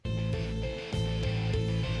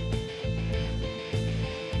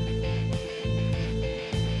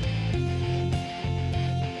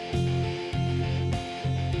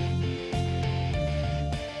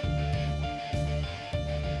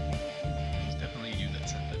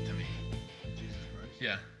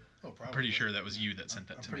Yeah. Oh, probably. I'm pretty sure that was you that sent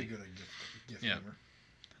that to me. I'm pretty good at gift Yeah. humor.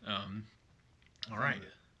 All right.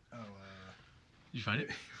 Oh, Did you find it?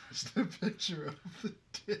 it's the picture of the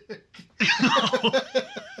dick.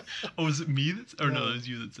 Oh, was it me that's... Or no, No. it was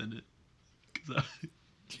you that sent it. 'Cause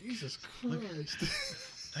Jesus Christ.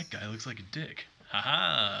 that guy looks like a dick.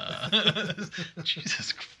 Ha-ha.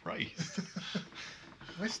 Jesus Christ.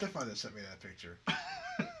 My stepfather sent me that picture.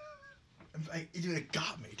 Dude, it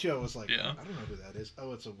got me, too. I was like, Yeah. I don't know who that is.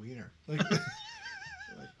 Oh, it's a wiener. Like,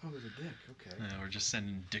 oh, there's a dick. Okay. Yeah, we're just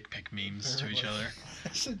sending dick pic memes to each other. I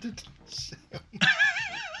sent it to Sam.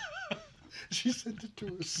 She sent it to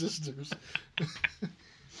her sisters.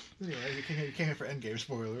 Anyway, you came here for Endgame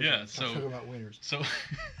spoilers. Yeah, I'm so... talking about wieners. So...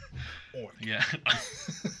 Oink. Yeah.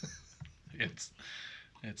 It's...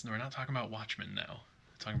 We're not talking about Watchmen now.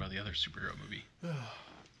 We're talking about the other superhero movie. Oh,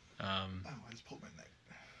 I just pulled my neck.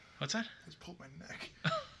 What's that? I just pulled my neck.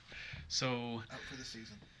 So... Out for the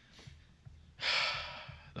season.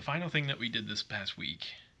 The final thing that we did this past week,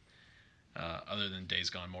 other than Days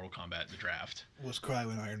Gone, Mortal Kombat, the draft, Was cry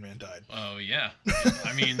when Iron Man died. oh yeah.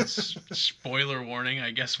 I mean, spoiler warning.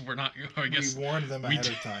 I guess we're not. I guess We warned them we ahead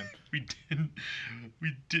did- of time. We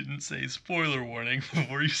didn't say spoiler warning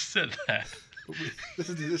before you said that.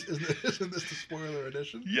 Isn't this the spoiler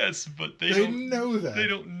edition? Yes, but they They don't know that. They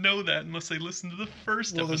don't know that unless they listen to the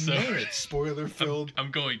first Well, then episode. name it spoiler-filled.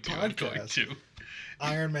 I'm going to. I'm going podcast. to.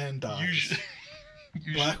 Iron Man dies. Usually,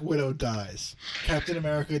 Black Widow dies. Captain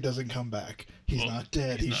America doesn't come back. He's Well, not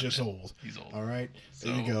dead. he's He's not just dead. old. He's old. All right.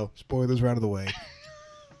 There So- you go. Spoilers are out of the way.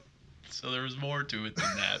 So there was more to it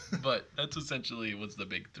than that, but that's essentially was the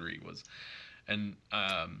big three was, and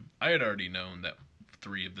I had already known that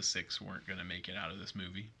 3 of the 6 weren't going to make it out of this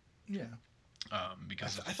movie, Yeah.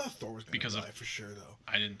 because I thought Thor was going because to of- die for sure, though.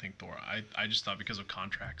 I didn't think Thor. I just thought because of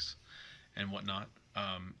contracts and whatnot.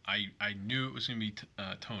 I knew it was going to be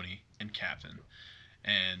Tony and Captain,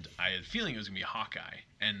 and I had a feeling it was going to be Hawkeye,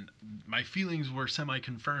 and my feelings were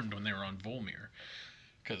semi-confirmed when they were on Volmir,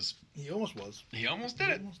 because He almost was. he almost He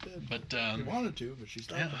did it. almost did. But He wanted to, but she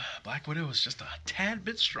stopped yeah, him. Black Widow was just a tad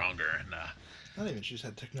bit stronger, and Not even. She just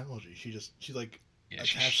had technology. She yeah,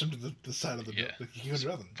 attached him to the side of the yeah, building. Like, he could do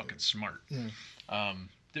nothing. fucking smart. Yeah.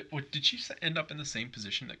 Did she end up in the same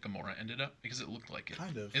position that Gamora ended up? Because it looked like it.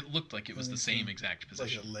 Kind of. It looked like it was the same exact Like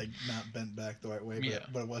position. a leg not bent back the right way, Yeah.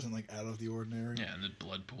 but it wasn't like out of the ordinary. Yeah, and the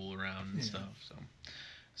blood pool around and Yeah. stuff.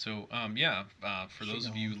 For those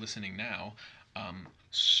of you listening now,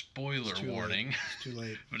 spoiler It's too late. warning, It's too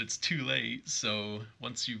late. but it's too late. So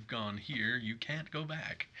once you've gone here, you can't go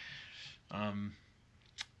back.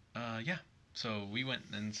 Yeah. So we went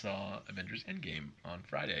and saw Avengers Endgame on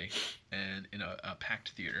Friday, and in a packed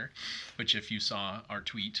theater, which if you saw our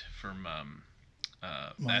tweet from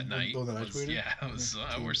that night, that I was, tweeted? yeah, it was,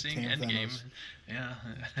 Team- we're seeing Team Endgame, Thanos. yeah,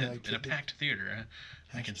 Hashtag in a Team- packed theater.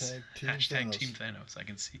 Hashtag Team Thanos. I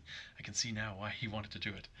can see now why he wanted to do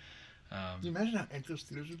it. Can you imagine how empty those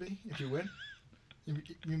theaters would be if you win?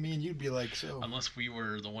 Me and you'd be like, so. Unless we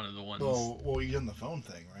were one of the ones. Well, you done the phone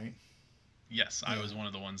thing, right? Yes, I Yeah. was one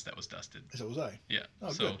of the ones that was dusted. So was I. Yeah.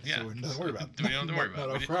 Oh, so good. yeah. So we don't have to worry about it. We don't have to worry about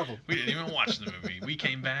Not it. our problem. We didn't even watch the movie. We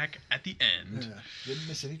came back at the end. Yeah. Didn't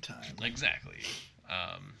miss any time. Exactly.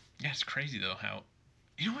 Yeah, it's crazy though how.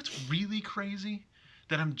 You know what's really crazy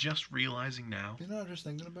that I'm just realizing now? You know what I was just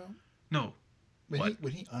thinking about? No. What?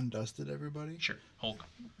 When he undusted everybody. Sure. Hulk.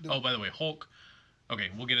 The- Oh, by the way, Hulk. Okay,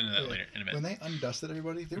 we'll get into that later in a When minute. they undusted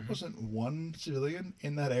everybody, there wasn't one civilian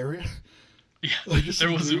in that area. Yeah. Like just There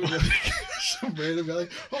some wasn't dude, one. like, some random guy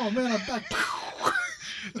like, oh man, I'm back.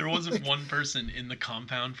 There wasn't one person in the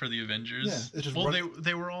compound for the Avengers. Yeah, it's just well, run-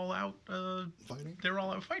 they were all out. Fighting. They were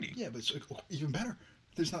all out fighting. Yeah, but it's like, even better.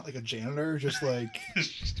 There's not like a janitor just like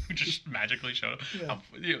Who just magically showed up.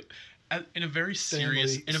 Yeah. In a very Stan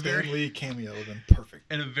serious, Lee, in a Stan very, Lee cameo would have been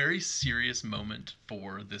perfect. in a very serious moment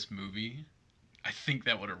for this movie, I think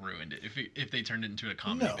that would have ruined it if they turned it into a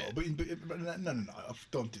comedy No, bit. but no,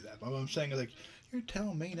 don't do that. What I'm saying is like, you're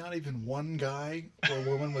telling me not even one guy or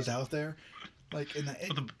woman was out there, like in that.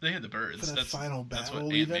 Well, they had the birds. For that that's final that's battle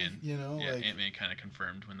what even, Ant-Man. you know, yeah, like- Ant-Man kind of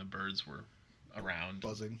confirmed when the birds were around.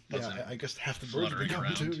 buzzing. Buzzing. Yeah, I guess half the birds would be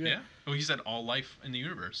fluttering coming around. too. Yeah. Well, he said all life in the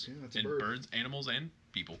universe. Yeah, that's a in bird. birds, animals, and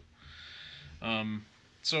people.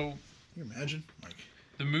 So Can you imagine? Like,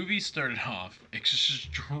 the movie started off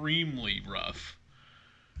extremely rough.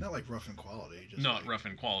 not like rough in quality, just Not like rough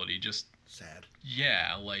in quality, just sad.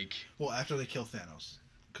 yeah, like Well, after they kill Thanos,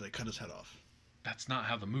 because they cut his head off. that's not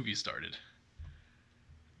how the movie started.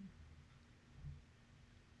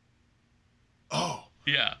 Oh,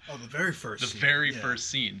 Yeah. the very first. The scene. very Yeah. first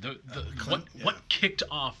scene. The Clint, what kicked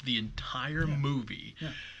off the entire Yeah. movie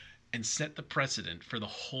Yeah. and set the precedent for the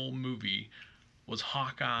whole movie was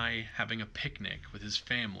Hawkeye having a picnic with his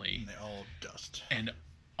family, And they all dust. and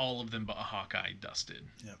all of them but Hawkeye dusted.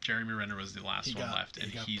 Yep. Jeremy Renner was the last one left,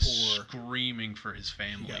 and got he's poor, screaming for his he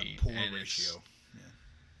family. got poor and ratio.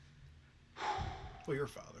 Yeah. Well, you're a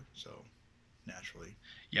father, so naturally.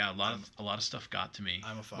 Yeah, a lot of stuff got to me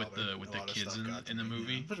I'm a father. with the kids in the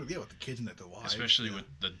movie, Especially with the kids and the wives. especially yeah. with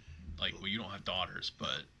the well, you don't have daughters,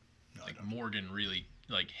 but No, I like don't. Morgan really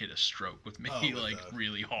like hit a stroke with me With like the-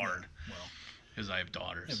 really hard Yeah, well, because I have yeah,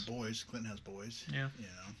 daughters. boys. Clinton has boys. Yeah. You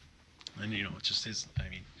know. And it's just his. I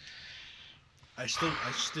mean, I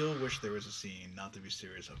still wish there was a scene, not to be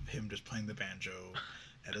serious, of him just playing the banjo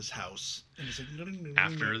at his house and just like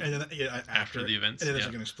After- and then, after the events, and then there's yeah.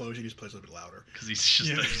 like an explosion. He just plays a little bit louder. because he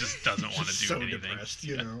just doesn't want to He's do so anything. depressed,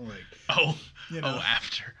 Yeah. like Oh, you know.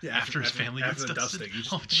 after Yeah, after his family after gets the dusted. dusting, you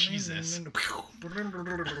just, Oh Jesus! just a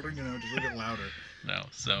little bit louder. No,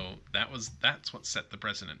 so that's what set the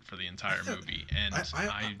precedent for the entire I thought- movie, and I I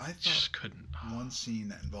thought just couldn't. One scene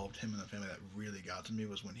that involved him and the family that really got to me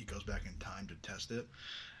was when he goes back in time to test it,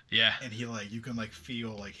 Yeah. and he you can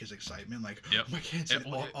feel his excitement, Yep. my kids, and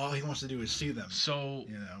all he wants to do is see them. So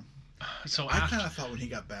You know, so I after, kind of thought when he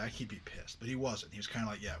got back he'd be pissed, but he wasn't. He was kind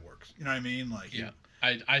of like, yeah, it works. You know what I mean? yeah,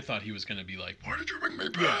 I thought he was gonna be like, why did you bring me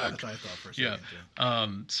back? Yeah, that's what I thought for a second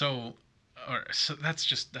Yeah. too. So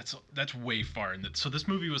that's way far. And so this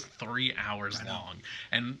movie was 3 hours I know. long,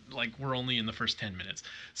 and we're only in the first 10 minutes.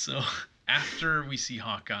 So after we see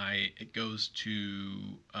Hawkeye, it goes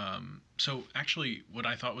to so actually what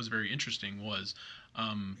I thought was very interesting was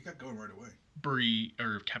He got going right away. Brie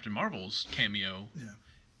or Captain Marvel's cameo Yeah,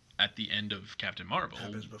 at the end of Captain Marvel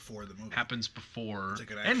happens before the movie. happens before It's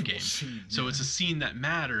like an actual Endgame. scene, So yeah. it's a scene that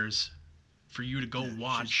matters for you to go Yeah,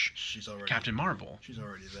 watch She's already Captain Marvel. She's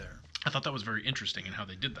already there. I thought that was very interesting in how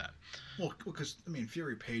they did that. Well, because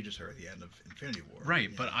Fury pages her at the end of Infinity War. Right,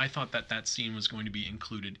 you but know. I thought that scene was going to be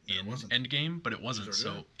included Yeah, it in wasn't. Endgame, but it wasn't. Sure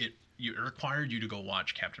So it required you to go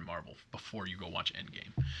watch Captain Marvel before you go watch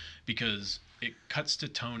Endgame, because it cuts to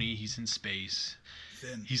Tony. He's in space.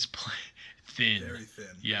 Thin. He's thin. Very thin.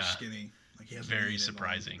 Yeah. Very skinny. Like he hasn't Very eaten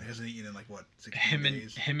surprising. He hasn't eaten in 16 Him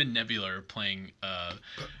days. and Nebula are playing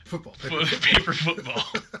Football. paper football,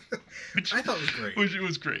 which, I thought it was great. which it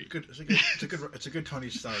was great. Good. It's a good Tony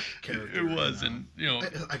Stark character. It was, you know.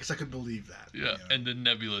 and I guess I could believe that. yeah, you know. and then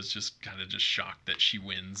Nebula's just kind of just shocked that she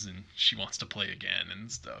wins and she wants to play again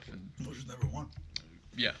and stuff. And Well, she's never won.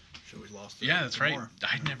 yeah, She always lost. to yeah, that's right. Gamora.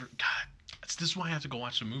 I never. God, this is why I have to go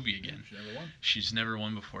watch the movie again. She never won. She's never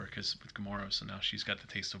won before because with Gamora, so now she's got the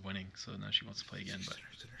taste of winning. So now she wants to play again. But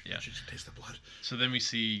yeah. She just tastes the blood. so then we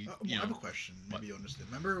see, I have a question. Maybe you understand.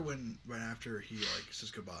 Remember when right after he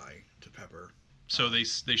says goodbye to Pepper? so they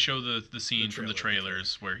show the scene from the trailer,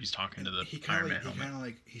 trailers where he's talking to the he Iron kind Man of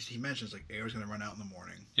helmet. he mentions air's gonna run out in the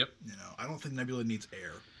morning. Yep. You know, I don't think Nebula needs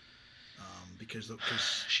air, because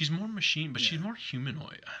She's more machine, but she's Yeah. more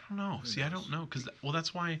humanoid. I don't know. Who See, I knows? don't know because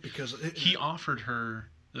that's why it, he offered her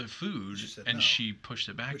the food She said and no. she pushed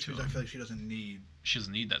it back which to means I him. feel like she doesn't need. She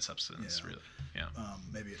doesn't need that substance Yeah. really. Yeah.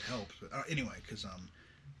 Maybe it helps, but anyway, because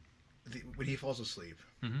when he falls asleep,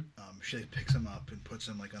 Mhm. she picks him up and puts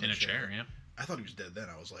him on In a chair, yeah. I thought he was dead then.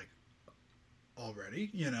 I was like, already,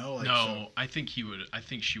 you know? No, I think he would. I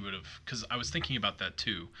think she would have, because I was thinking about that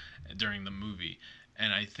too during the movie,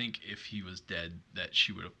 and I think if he was dead, that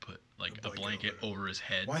she would have put a blanket over his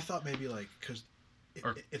head. Well, I thought maybe because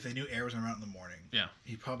Or- if they knew air was around in the morning, Yeah.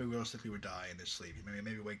 he probably realistically would die in his sleep. He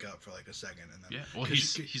maybe wake up for a second and then Yeah. Well,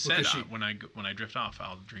 'cause he because said she- when I drift off,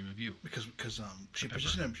 I'll dream of you. because she Pepper.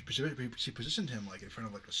 positioned him she positioned him in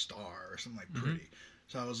front of a star or something Mm-hmm. pretty.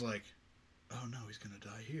 So I was like, oh no, he's gonna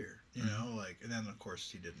die here, you know, and then of course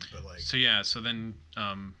he didn't, but So yeah. So then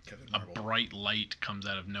Captain a Marvel. bright light comes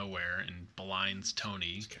out of nowhere and blinds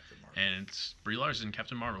Tony. It's Captain Marvel. And it's Brie Larson,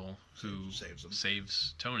 Captain Marvel, who Saves him.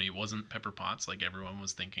 saves Tony. It wasn't Pepper Potts like everyone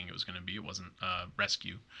was thinking it was going to be. It wasn't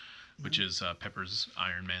Rescue, which is Pepper's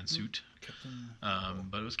Iron Man suit. Captain Marvel.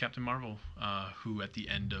 But it was Captain Marvel, who at the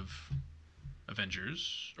end of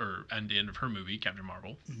Avengers, or at the end of her movie, Captain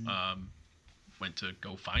Marvel, went to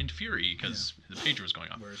go find Fury because the pager was going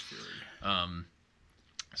off. Where's Fury?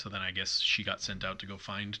 So then I guess she got sent out to go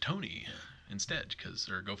find Tony instead,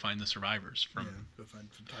 or go find the survivors from. Go find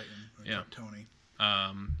Titan. Yeah. Tony.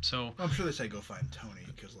 So I'm sure they say go find Tony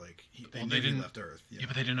because Well, knew they he didn't- left Earth. yeah,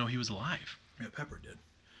 but they didn't know he was alive. Yeah, Pepper did.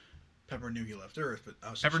 Pepper knew he left Earth, but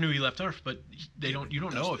Pepper knew he left Earth, but they Yeah, don't. but You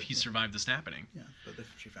don't know if dusted, he yeah. survived the snapping. Yeah, but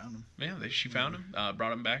she found him. Yeah, she found him,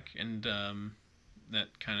 brought him back, and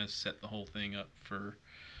that kind of set the whole thing up for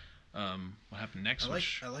What happened next?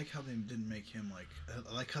 I like how they didn't make him like.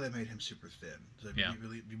 I like how they made him super thin. So Yeah.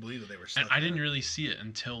 you believe that they were. And Stuck I didn't there. really see it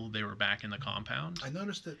until they were back in the compound, I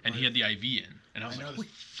noticed it. and he had the IV in, and I was I like, noticed- "Holy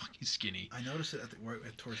fuck, he's skinny." I noticed it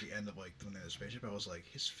towards the end of like when they're in the spaceship. I was like,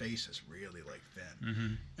 his face is really like thin.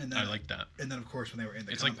 Mm-hmm. And then I like that. And then of course when they were in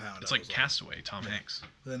the It's like compound, it's I like was Castaway, Tom Yeah. Hanks.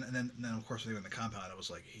 And then of course when they were in the compound, I was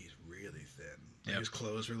like, he's really thin. Like, Yep. his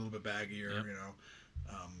clothes were a little bit baggier, Yep. you know.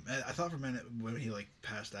 And I thought for a minute when he like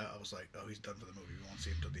passed out, I was like, oh, he's done for the movie. We won't see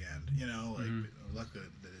him till the end, you know. Like luckily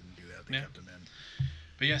they didn't do that. They Yeah. kept him in.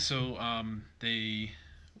 But yeah, so they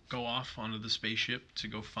go off onto the spaceship to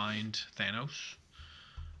go find Thanos,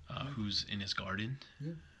 who's in his garden,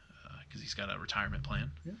 Yeah. Because he's got a retirement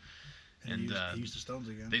plan. And, he used the stones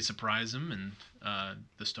again. They surprise him, and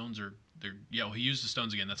the stones are well, he used the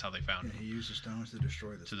stones again. That's how they found Yeah, him, he used the stones to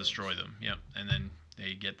destroy the to destroy them. Yep. And then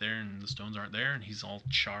they get there, and the stones aren't there, and he's all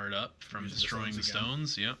charred up from Using the destroying the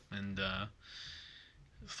stones stones. Yep. And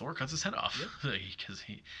Thor cuts his head off because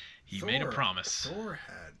he made a promise. Thor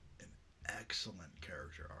had an excellent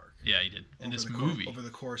character arc. Yeah, he did in over this the movie. Over the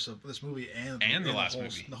course of this movie and the last whole,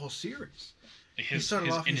 movie. the whole series. His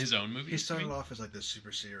own movie. He started off as like this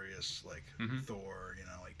super serious like Mhm. Thor, you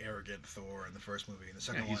know, like arrogant Thor in the first movie. In the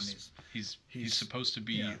second Yeah, one, he's supposed to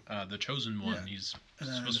be the chosen one. Yeah. He's And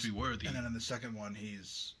then supposed to be worthy. And then in the second one,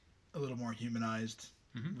 he's a little more humanized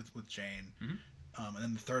Mhm. with Jane. Mhm. And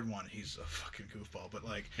then the third one, he's a fucking goofball. But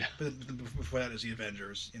like, Yeah. but before that is the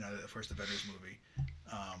Avengers. You know, the first Avengers movie.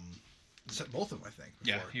 Both of them, I think.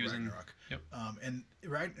 Yeah, before he was in- Ragnarok. yep. And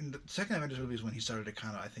the second Avengers movie is when he started to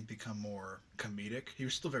kind of, I think, become more comedic. He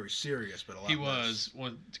was still very serious, but a lot. He less.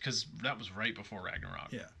 was because that was right before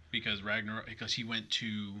Ragnarok. Yeah. Because he went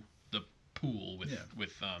to the pool with Yeah.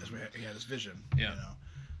 That's where he had his vision. Yeah. You know.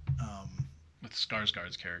 with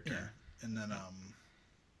Skarsgård's character. Yeah. And then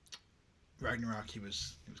Ragnarok, he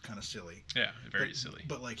was kind of silly. Yeah, very But- silly.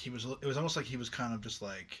 But like it was almost like he was kind of just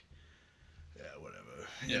like, yeah, whatever,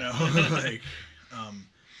 you Yeah. know, like,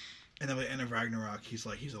 and then by the end of Ragnarok, he's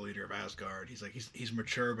the leader of Asgard. He's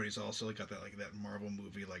mature, but he's also like got that Marvel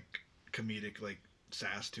movie like comedic like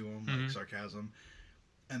sass to him, like Mhm. sarcasm.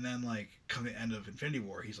 And then like come the end of Infinity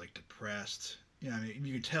War, he's like depressed. You know, I mean,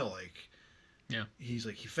 you can tell like. Yeah. He's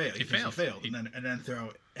like he failed. He He failed. He- And then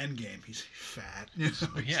throughout Endgame, he's fat. You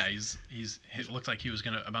know? Yeah, it looked like he was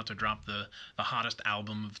about to drop the hottest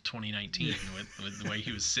album of 2019 with the way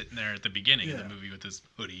he was sitting there at the beginning of Yeah. the movie with his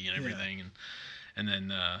hoodie and Yeah. everything, and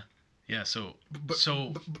then yeah, so But-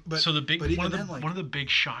 so but- so the big but even one of the then, like- one of the big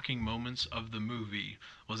shocking moments of the movie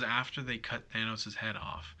was after they cut Thanos' head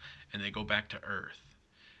off and they go back to Earth,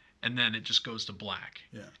 and then it just goes to black,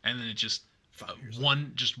 Yeah. and then it just 5 years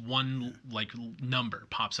one like number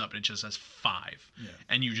pops up and it just says 5, Yeah.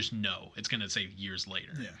 and you just know it's gonna say years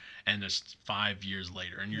later, Yeah. and it's 5 years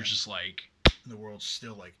later, and you're Yeah. just like, The world's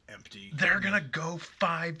still like empty. they're gonna go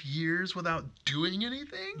 5 years without doing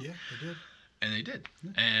anything, Yeah, they did. and they did,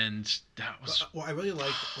 Yeah. and that was But, what I really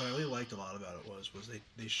liked a lot about it was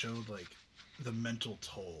they showed like the mental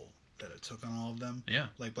toll that it took on all of them. yeah,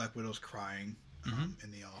 Like Black Widow's crying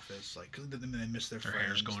in the office, like 'cause they miss their her friends.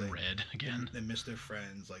 hair's going red again. They miss their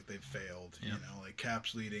friends, like they've failed. Yeah. You know, like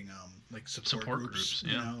Cap's leading like support Support groups. groups,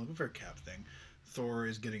 You yeah. know, a very Cap thing. Thor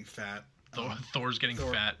is getting fat. Thor's getting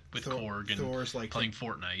Thor- fat with Korg and Thor's like playing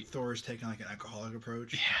Fortnite. Thor's taking like an alcoholic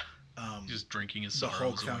approach. Yeah, just drinking his The Hulk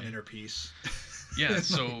sorrows found away. inner peace. Yeah,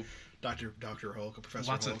 so Dr. Hulk,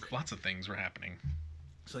 Professor lots Hulk. of things were happening.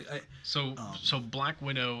 It's like So Black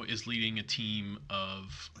Widow is leading a team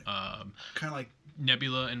of kind of like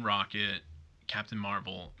Nebula and Rocket, Captain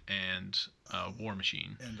Marvel, and War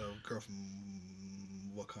Machine. and a girl from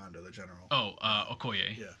Wakanda, the general. Oh,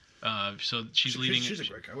 Okoye. Yeah. So she's leading. She's a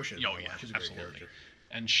great character. I wish I Oh, yeah, She's a great absolutely. character.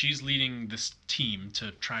 And she's leading this team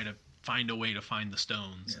to try to find a way to find the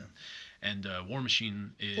stones. Yeah. And War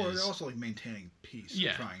Machine is. Or they're also like maintaining peace.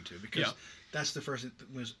 Yeah. Trying to because Yeah. that's the first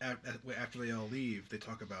was after they all leave. They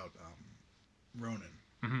talk about Ronan.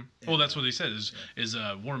 Mhm. Well, that's And, what they said is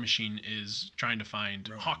War Machine is trying to find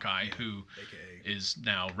Ronan, Hawkeye, yeah, who AKA is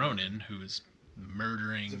now Ronin, who is He's a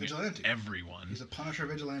murdering vigilante. everyone. He's a Punisher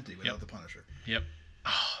vigilante without Yep. the Punisher. Yep.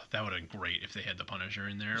 Oh, that would have been great if they had the Punisher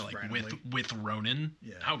in there, Just like randomly. with Ronin.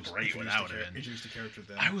 Yeah. How just great would introduce that the would have been? Introduce the character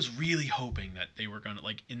then. I was really hoping that they were gonna,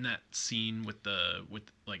 like, in that scene with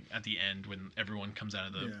like at the end when everyone comes out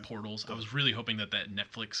of the Yeah. portals. I was really hoping that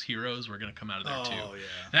Netflix heroes were gonna come out of there Oh too.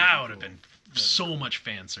 yeah. That would have Cool. been That'd be so cool. much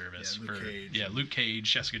fan service Yeah, Luke for Cage and- Luke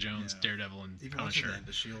Cage, Jessica Jones, Yeah. Daredevil, and Even what's his Punisher. name?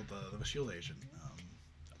 The Shield agent.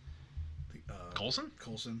 Coulson?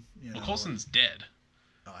 Coulson. You know, Well, Coulson's dead.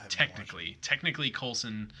 I haven't Technically,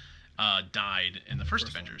 Coulson. died in the first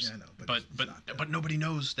First one. Avengers. Yeah, I know, but he's not dead. but nobody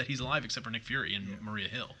knows that he's alive except for Nick Fury and Maria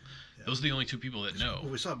Hill. Yeah. Those are the only two people that know.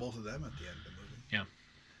 Well, we saw both of them at the end of the movie.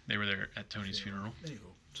 They were there at Tony's funeral. Anywho,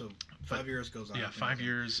 so 5 years goes on. Yeah, 5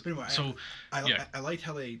 years. But anyway, So I liked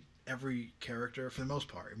how every character, for the most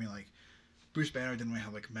part. I mean, like Bruce Banner didn't really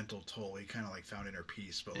have like mental toll. He kind of like found inner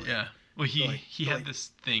peace, but like, yeah. Well, he had like, this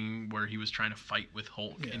thing where he was trying to fight with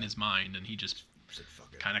Hulk in his mind, and he just said,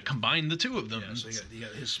 fuck it. kind of combined the two of them. Yeah, so he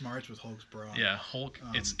got his smarts with Hulk's brawn. Yeah, Hulk.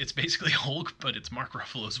 It's basically Hulk, but it's Mark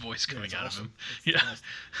Ruffalo's voice coming out awesome.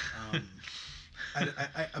 of him.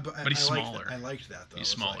 But he's smaller. I liked that though. He's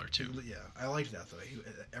smaller too. Yeah, I liked that though.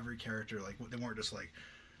 Every character, like they weren't just like,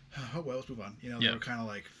 oh well, let's move on. You know, they were kind of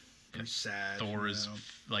like pretty sad. Thor is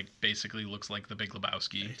like basically looks like the Big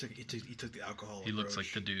Lebowski. He took the alcohol. He looks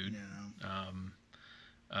like the dude. You know.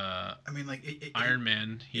 I mean, like Iron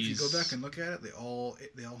Man. If you go back and look at it, they all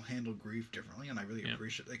handle grief differently, and I really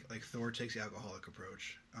appreciate like Thor takes the alcoholic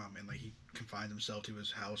approach, and like he confines himself to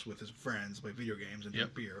his house with his friends, play video games and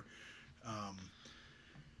drink beer.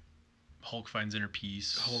 Hulk finds inner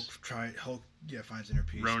peace. Hulk finds inner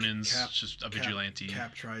peace. Ronin's just a vigilante.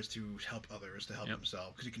 Cap tries to help others to help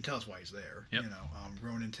himself because you can tell us why he's there. Yep. You know,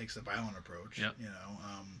 Ronin takes the violent approach. Yep. You know,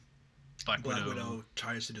 Black Widow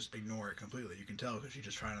tries to just ignore it completely. You can tell because she's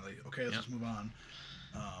just trying to like, okay, let's just move on.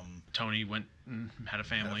 Tony went and had a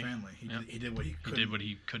family. He did what he could. He did what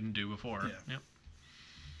he couldn't do before. Yeah.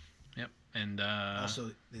 Yep. And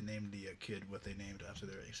also, they named the kid what they named after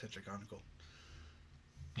their eccentric uncle.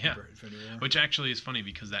 Yeah, which actually is funny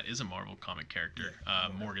because that is a Marvel comic character,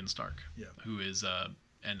 Morgan Stark, who is a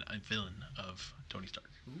villain of Tony Stark.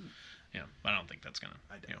 Ooh. Yeah, but I don't think that's gonna.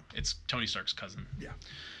 It's Tony Stark's cousin. Yeah,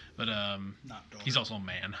 but not daughter. He's also a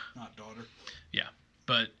man. Not daughter. Yeah,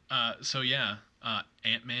 but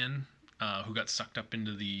Ant-Man, who got sucked up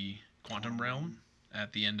into the quantum realm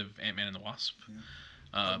at the end of Ant-Man and the Wasp,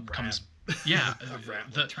 comes. Yeah,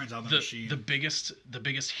 turns out the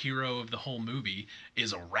biggest hero of the whole movie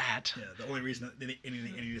is a rat. Yeah, the only reason that any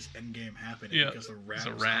of this Endgame happened is because the rat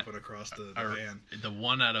was hopping across the van. The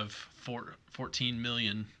 1 out of 14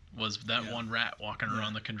 million was that one rat walking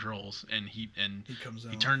around the controls, and he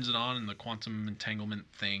turns it on, and the quantum entanglement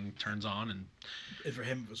thing turns on, and for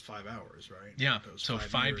him it was 5 hours, right? Yeah, so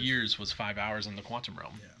 5 years was 5 hours in the quantum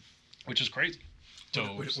realm, which is crazy. So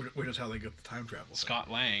which is how they get the time travel. Scott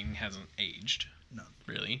Lang hasn't aged,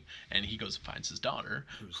 really, and he goes and finds his daughter,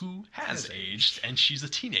 who has aged, and she's a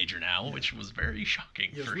teenager now, which was very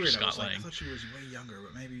shocking for Scott Lang. I thought she was way younger,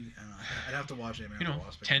 but maybe I don't know. I'd have to watch it.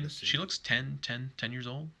 10. She looks 10 years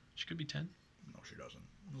old. She could be 10. No, she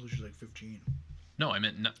doesn't. She's like 15. No, I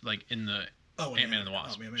meant like in the Ant-Man and the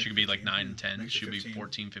Wasp. She could be like 9 and 10. She would be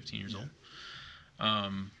 14, 15 years old.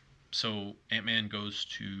 So Ant-Man goes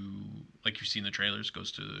to, like you see in the trailers, goes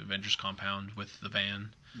to the Avengers compound with the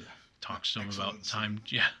van. Yeah. Talks to him about time.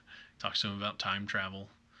 Yeah. Talks to him about time travel.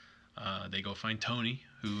 They go find Tony,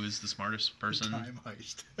 who is the smartest person. The time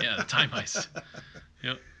heist. Yeah, the time heist.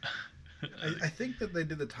 Yep. I think that they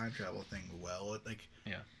did the time travel thing well.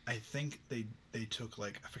 Yeah. I think they took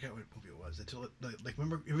I forget what movie it was. They took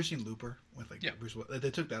remember, have you ever seen Looper with Bruce Willis? They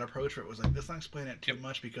took that approach where it was like, let's not explain it too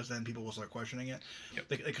much because then people will start questioning it. Yep.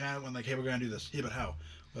 They kind of went like, hey, we're gonna do this. Yeah, but how?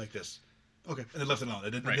 Like this. Okay, and they left it on. They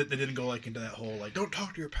didn't go into that whole don't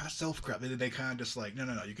talk to your past self crap. They kind of just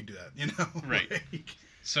no, you can do that. Right.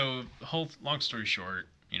 So long story short,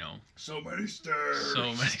 so many stars.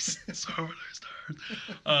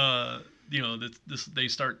 They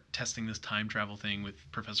start testing this time travel thing with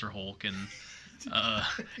Professor Hulk and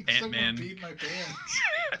Ant-Man.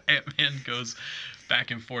 Ant-Man goes back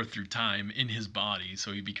and forth through time in his body,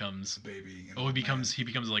 so he becomes a baby. He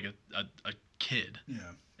becomes like a kid. Yeah.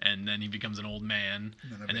 And then he becomes an old man,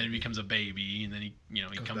 and then he becomes a baby, and then he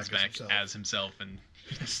comes back as himself, and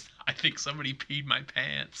I think somebody peed my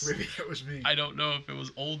pants. Maybe it was me. I don't know if it was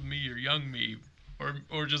old me or young me,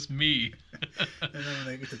 or just me. And then when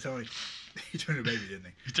they get to Tony, he turned a baby, didn't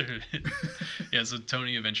he? Yeah, so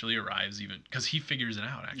Tony eventually arrives, even because he figures it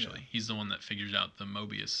out. Actually, he's the one that figures out the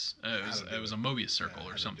Mobius. It was a Mobius circle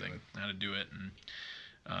or something. How to do it, and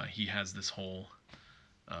he has this whole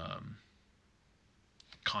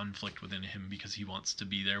conflict within him because he wants to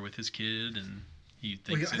be there with his kid, and he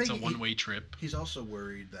thinks it's a one-way trip. He's also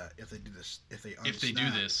worried that if they do this, if they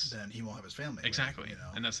do this, then he won't have his family. Exactly, back,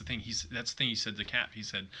 and that's the thing. He said to Cap. He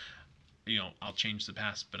said, I'll change the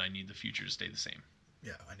past, but I need the future to stay the same.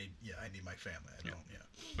 Yeah, I need my family. I don't. Yeah,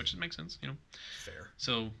 which makes sense. Fair.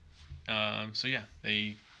 So,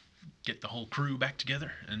 they get the whole crew back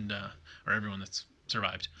together, and or everyone that's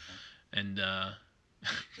survived, and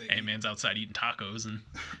Ant-Man's outside eating tacos and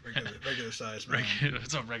regular size man.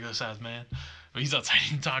 It's a regular sized man, but he's outside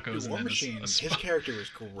eating tacos. War Machine. His character was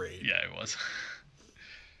great. Yeah, it was.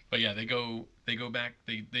 But yeah, they go back.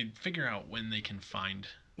 They figure out when they can find.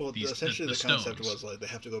 Well, these, essentially the concept stones. was like they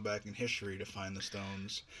have to go back in history to find the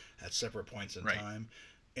stones at separate points in time,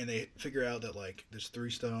 and they figure out that like there's 3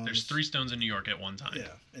 stones. There's 3 stones in New York at one time. Yeah,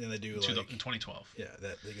 and then they do in 2012. Yeah,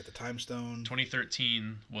 that they get the time stone.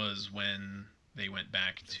 2013 was when they went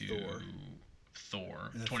back to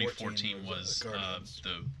Thor. 2014 was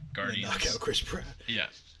the Guardians. Knock out Chris Pratt. Yeah,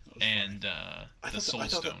 and the Soul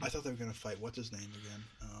Stone. I thought they were gonna fight. What's his name again?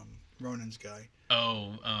 Ronan's guy.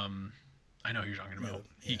 Oh, I know who you're talking about.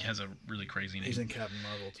 Yeah. He has a really crazy name. He's in Captain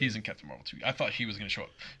Marvel too. He's in Captain Marvel too. I thought he was going to show up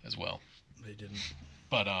as well. They didn't.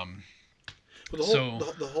 But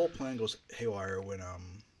the whole plan goes haywire when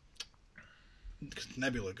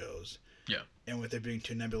Nebula goes. Yeah. And with there being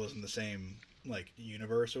 2 Nebulas in the same like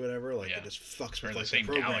universe or whatever, like it just fucks with the like same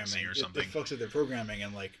their programming galaxy or something. It fucks with their programming,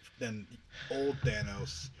 and like then old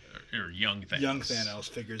Thanos. Or young Thanos. Young Thanos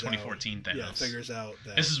figures 2014 Thanos. Yeah, figures out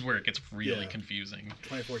that... This is where it gets really confusing.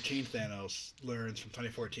 2014 Thanos learns from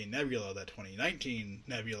 2014 Nebula that 2019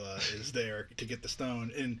 Nebula is there to get the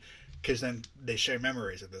stone, and because then they share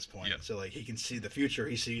memories at this point. Yeah. So, like, he can see the future.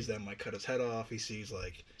 He sees them, like, cut his head off. He sees,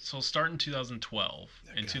 like... So, it'll start in 2012.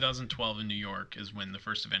 In 2012 in New York is when the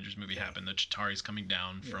first Avengers movie happened. The Chitauri's coming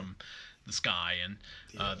down from... the sky, and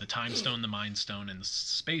the Time Stone, the Mind Stone, and the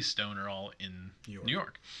Space Stone are all in New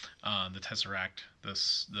York. The Tesseract, the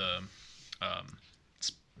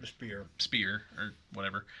spear or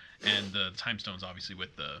whatever, and the Time Stone's obviously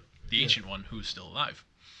with the Ancient One, who's still alive.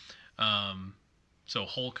 So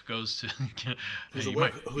Hulk goes to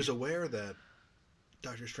who's aware that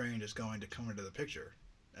Doctor Strange is going to come into the picture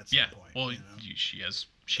at some point. Well,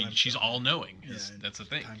 she's all knowing. That's the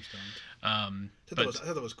thing. Time Stone. I thought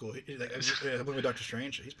that was cool. With Doctor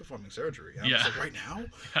Strange, he's performing surgery. And I was like, right now?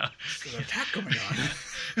 There's an attack going on.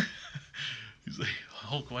 He's like,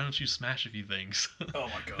 Hulk, why don't you smash a few things? Oh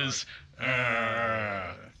my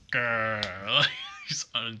god. He's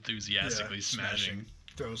unenthusiastically smashing.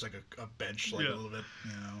 Throws like a bench like a little bit,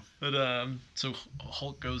 you know. But so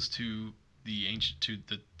Hulk goes to the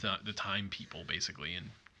time people basically,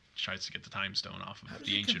 and tries to get the time stone off of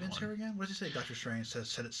the Ancient One. Her again? What did he say? Doctor Strange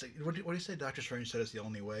said it. What did he say? Doctor Strange said it's the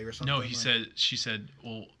only way, or something? No, she said,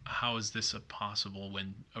 well, how is this possible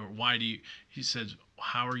why do you? He said,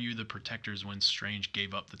 how are you the protectors when Strange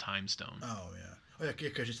gave up the time stone? Oh yeah,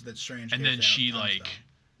 because she said that Strange. And then she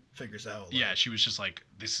figures out. She was just like,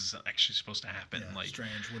 this is actually supposed to happen. Yeah, like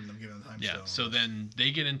Strange wouldn't have given the time stone. Yeah. So then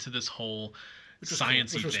they get into this whole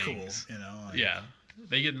sciencey things. Cool, you know.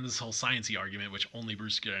 They get into this whole sciencey argument, which only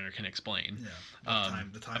Bruce Banner can explain. Yeah,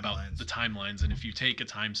 the timelines. About the timelines, and if you take a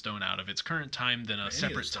time stone out of its current time, then a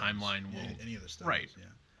separate timeline will. Any of the stones, right. Yeah.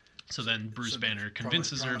 So then Bruce Banner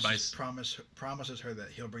convinces her by promises her that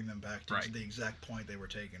he'll bring them back to the exact point they were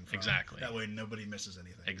taken from. Exactly. That way nobody misses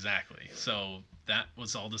anything. Exactly. So that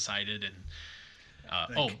was all decided, and.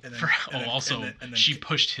 She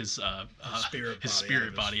pushed his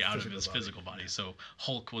spirit body out of his physical body. So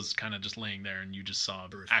Hulk was kind of just laying there, and you just saw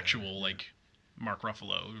Mark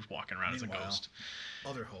Ruffalo walking around as a ghost.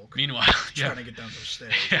 Other Hulk. Meanwhile, trying to get down those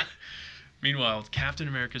stairs. Yeah. Meanwhile, Captain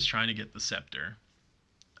America's trying to get the scepter.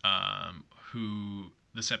 Who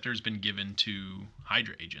the scepter has been given to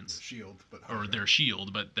Hydra agents. Their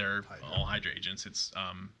shield, but they're Hydra. All Hydra agents. It's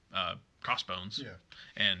Crossbones. Yeah.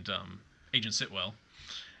 And Agent Sitwell,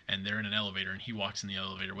 and they're in an elevator, and he walks in the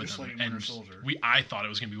elevator with them. Like Winter Soldier. I thought it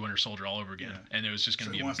was going to be Winter Soldier all over again, and it was just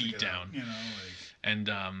going to be a beatdown. You know, and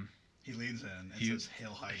he leans in and says,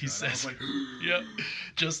 "Hail Hydra." He says, "Yeah,"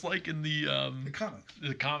 just like in the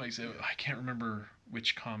comics. I can't remember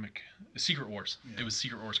which comic. Secret Wars. Yeah. It was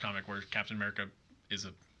Secret Wars comic where Captain America is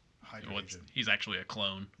he's actually a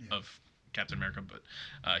clone of Captain America, but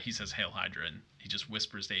he says "Hail Hydra," and he just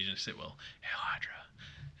whispers to Agent Sitwell, "Hail Hydra."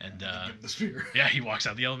 And the spear. Yeah, he walks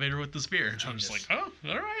out the elevator with the spear. I'm just like, oh,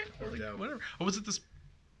 all right, whatever. Or was it this?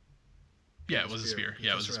 Yeah, it was a spear.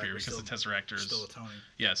 Yeah, it was a spear because the Tesseract is still a Tony.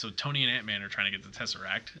 Yeah, so Tony and Ant-Man are trying to get the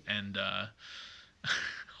Tesseract, and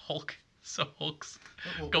Hulk's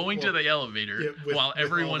going to the elevator while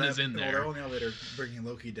everyone is in there. They're on the elevator bringing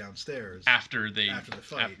Loki downstairs. After the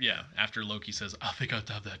fight. After Loki says, "Oh, they got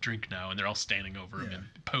to have that drink now," and they're all standing over him and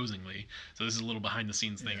posingly. So this is a little behind the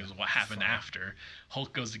scenes thing is what happened after.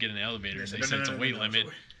 Hulk goes to get in the elevator. They said it's a weight limit.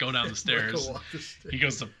 Go down the stairs. He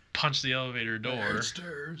goes to punch the elevator door.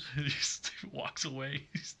 He just walks away.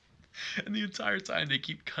 And the entire time they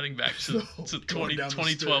keep cutting back to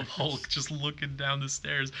 2012 Hulk just looking down the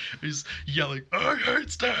stairs. He's yelling, "I hate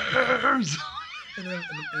stairs!"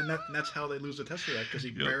 And that's how they lose the Tesseract, because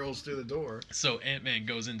he barrels through the door. So Ant-Man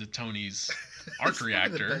goes into Tony's arc It's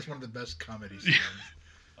reactor. One of the best comedy scenes.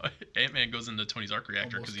 Ant-Man goes into Tony's arc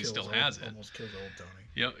reactor because he still has it. Almost kills old Tony.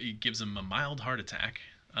 Yep, he gives him a mild heart attack,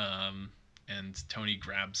 and Tony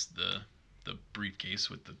grabs the briefcase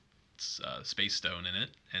with the space stone in it,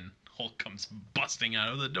 and Hulk comes busting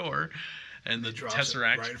out of the door, and the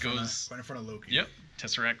Tesseract goes right in front of Loki. Yep,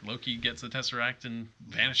 Tesseract. Loki gets the Tesseract and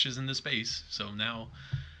vanishes into space. So now,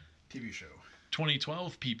 TV show.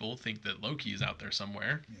 2012 people think that Loki is out there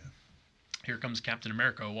somewhere. Yeah. Here comes Captain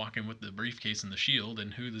America walking with the briefcase and the shield,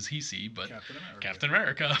 and who does he see but Captain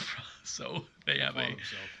America. So they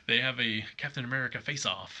have a Captain America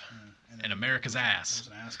face-off, and America's ass. It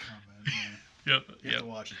was an ass comment. Yeah. Yep. You have to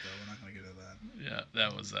watch it though. We're not gonna get into that. Yeah,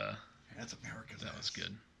 that was that's America's ass. That was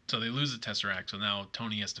good. So they lose the Tesseract. So now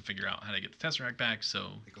Tony has to figure out how to get the Tesseract back.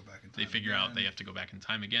 So they go back in time. They figure out they have to go back in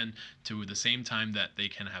time again to the same time that they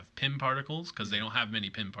can have Pym particles, because they don't have many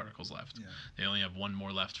Pym particles left. Yeah. They only have one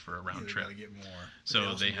more left for a round trip. Gotta get more.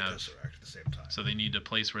 So they have the Tesseract at the same time. So they need a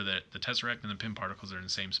place where the Tesseract and the Pym particles are in the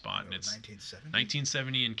same spot. And it's 1970.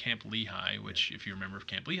 1970 in Camp Lehigh, which, if you remember,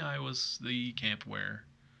 Camp Lehigh was the camp where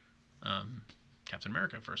Captain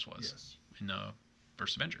America first was. Yes. In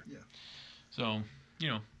First Avenger. Yeah. So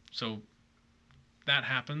so that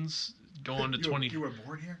happens. Go on to You were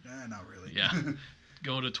born here? Nah, not really. Yeah.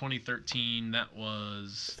 Go to 2013. That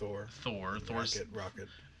was Thor. Thor's Rocket.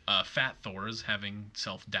 Fat Thor is having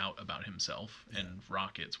self-doubt about himself, and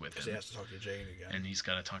Rocket's with him. He has to talk to Jane again. And he's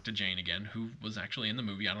got to talk to Jane again, who was actually in the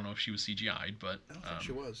movie. I don't know if she was CGI'd, but I don't think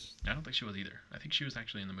she was. I don't think she was either. I think she was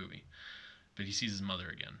actually in the movie. But he sees his mother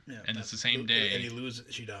again, Yeah, and it's the same day. And he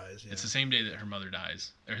loses. She dies. Yeah. It's the same day that her mother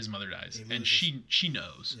dies, or his mother dies, and she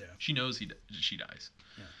knows. Yeah. She knows she dies.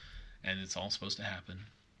 Yeah. And it's all supposed to happen.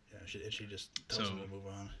 Yeah. She just tells him to move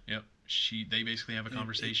on. Yep. They basically have a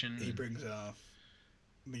conversation. He brings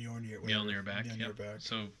Mjolnir back. Yep.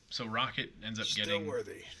 So Rocket ends up getting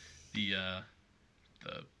worthy. The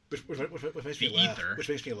which makes me laugh. Which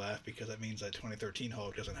makes me laugh because that means that 2013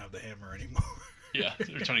 Hulk doesn't have the hammer anymore. Yeah,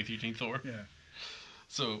 or 2013 Thor. Yeah.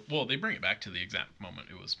 So, they bring it back to the exact moment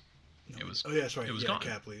it was. Oh yeah, that's right. It was gone.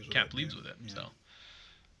 Cap leaves with it.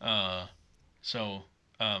 Yeah. So.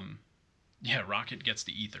 Rocket gets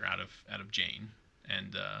the ether out of Jane,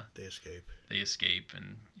 and they escape.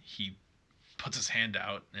 And he puts his hand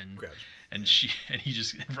out and grabs. And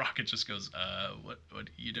Rocket just goes, what are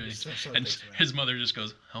you doing? And his mother just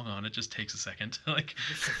goes, hold on, it just takes a second.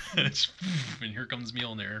 And here comes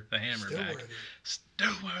Mjolnir, the hammer Still back. Worthy.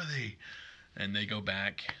 Still worthy. And they go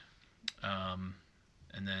back, and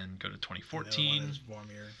then go to 2014.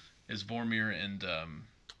 Is Vormir and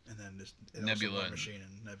then Nebula. War Machine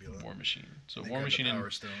and Nebula. War Machine. So and War Machine and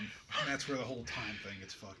Power Stone. And that's where the whole time thing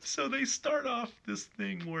gets fucked. So they start off this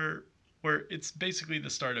thing where it's basically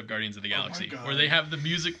the start of Guardians of the Galaxy, where they have the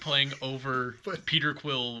music playing over Peter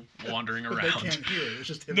Quill wandering around. They can't hear it. It's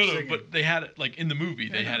just him singing. But they had it, like, in the movie,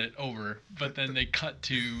 they had it over, but then they cut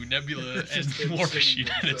to Nebula and War Machine,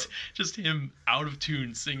 and it's just him out of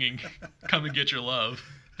tune singing Come and Get Your Love.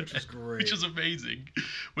 Which is great. Which is amazing,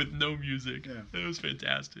 with no music. Yeah. It was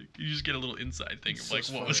fantastic. You just get a little inside thing of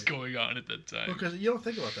what was going on at that time. Well, because you don't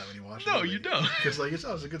think about that when you watch it. No, you don't. Because it's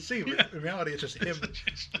a good scene, but in reality, it's just him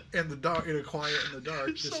in the dark, quiet in the dark,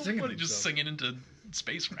 it's just so singing. Funny, just singing into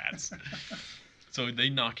space rats. So they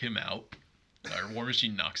knock him out. Or War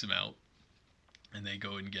Machine knocks him out, and they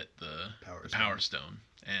go and get the Power Stone,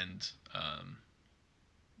 and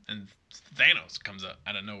Thanos comes up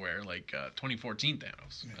out of nowhere, like 2014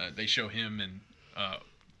 Thanos. Yeah. They show him in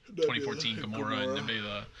 2014 Gamora and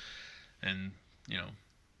Nebula, and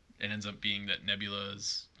it ends up being that Nebula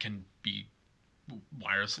can be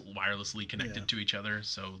wirelessly connected to each other.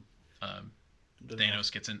 So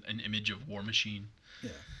Thanos gets an image of War Machine. Yeah.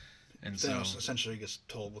 And Thanos essentially gets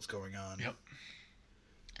told what's going on. Yep.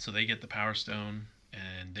 So they get the Power Stone,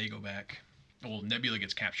 and they go back. Well, Nebula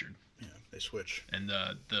gets captured. Yeah, they switch. And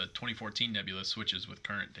the 2014 Nebula switches with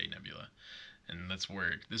current day Nebula, and this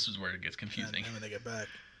is where it gets confusing. And when they get back,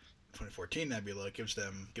 2014 Nebula gives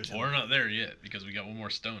them. Well, we're not there yet because we got one more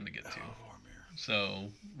stone to get to. Vormir. So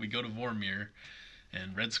we go to Vormir,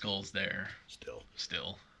 and Red Skull's there.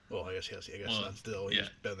 Still. Well, I guess not still. He's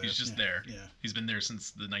been there. He's just there. Yeah. He's been there since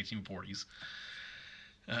the 1940s.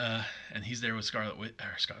 And he's there with Scarlet Witch,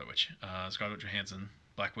 Johansson,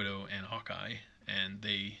 Black Widow, and Hawkeye, and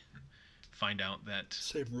they find out that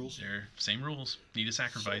same rules. Need a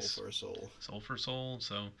sacrifice. Soul for a soul. Soul for soul.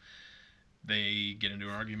 So they get into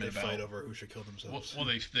an argument about. They fight over who should kill themselves. Well,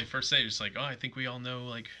 they first say it's like, oh, I think we all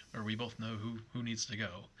know, or we both know who needs to go,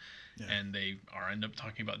 and they end up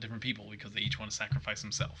talking about different people because they each want to sacrifice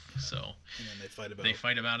themselves. So and then they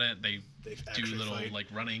fight about it. They do little like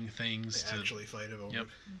running things. They actually fight about it.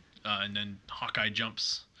 And then Hawkeye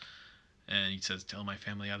jumps, and he says, "Tell my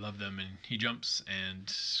family I love them." And he jumps,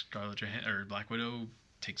 and Black Widow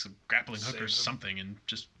takes a grappling hook or something and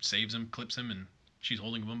just saves him, clips him, and she's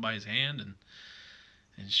holding him by his hand, and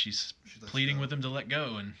she's pleading with him to let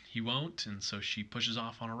go, and he won't, and so she pushes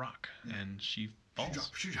off on a rock, and she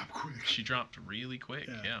falls. She dropped quick. She dropped really quick,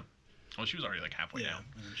 yeah. Well, she was already like halfway down.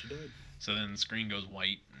 And then she died. So then the screen goes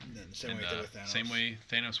white. And then same way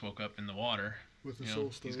Thanos woke up in the water. With the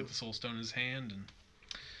Soul Stone. He's got the Soul Stone in his hand,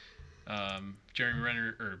 and Jeremy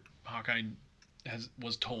Renner, or Hawkeye,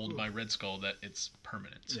 was told by Red Skull that it's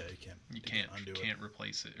permanent. Yeah, you can't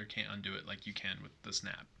replace it or can't undo it like you can with the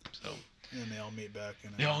snap. So and they all meet back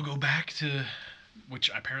and they all go back to, which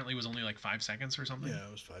apparently was only like 5 seconds or something. Yeah,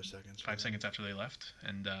 it was 5 seconds. 5 seconds after they left,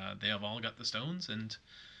 and they have all got the stones. And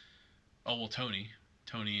Tony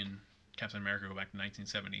and Captain America go back to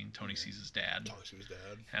 1970, and Tony sees his dad. Talks to his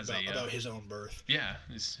dad about his own birth. Yeah,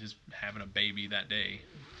 he's having a baby that day,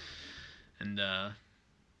 and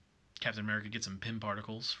Captain America gets some Pym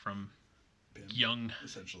particles from young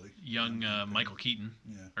Michael Keaton.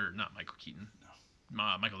 Yeah. Or not Michael Keaton.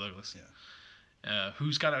 No. Michael Douglas. Yeah.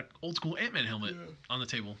 Who's got an old school Ant-Man helmet on the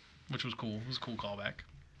table, which was cool. It was a cool callback.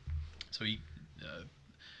 So he.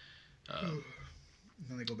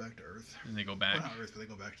 Then they go back to Earth. And they go back. Well, not Earth, but they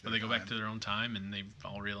go back to. But they go back to their own time, and they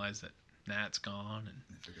all realize that Nat's gone, and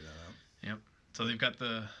they figure that out. Yep. So they've got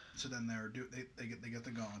the. So then they get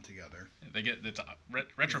the gauntlet together. They get it's a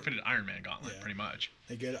retrofitted Iron Man gauntlet, pretty much.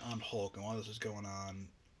 They get it on Hulk, and while this is going on,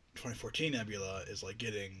 2014 Nebula is like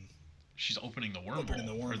getting. She's opening the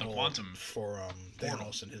wormhole or the quantum for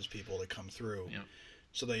Thanos and his people to come through. Yep.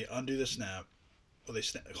 So they undo the snap. Well,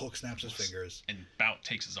 Hulk snaps his fingers. And Bout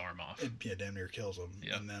takes his arm off. And, damn near kills him.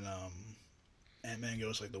 Yep. And then Ant-Man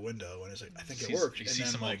goes like the window, and he's like, I think it worked. You see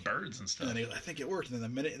some like birds and stuff. And then I think it worked. And then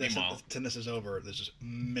the minute this is over, there's just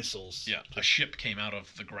missiles. Yeah, a ship came out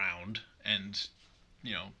of the ground, and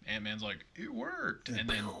Ant-Man's like, it worked. And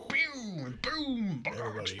then boom and boom,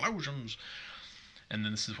 explosions. And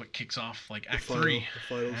then this is what kicks off like Act 3.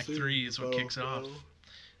 Act 3 is what kicks it off.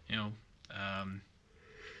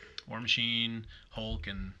 War Machine, Hulk,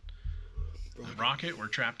 and Rocket were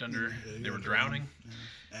trapped under. They were drowning.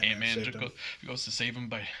 Yeah. Ant-Man goes to save them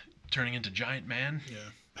by turning into Giant Man.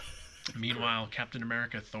 Yeah. Meanwhile, Captain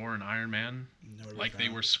America, Thor, and Iron Man, they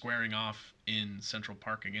were squaring off in Central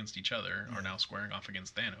Park against each other, are now squaring off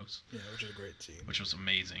against Thanos. Yeah, which is a great scene. Which was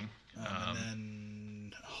amazing. And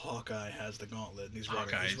then Hawkeye has the gauntlet, and he's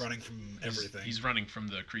running from everything. He's running from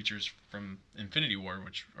the creatures from Infinity War,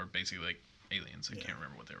 which are basically like aliens. I can't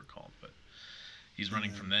remember what they were called, but he's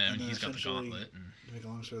running from them, and he's got the gauntlet. And to make a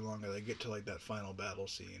long story longer, they get to like that final battle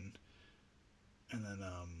scene, and then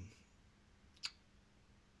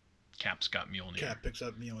Cap's got Mjolnir. Cap picks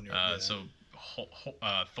up Mjolnir. So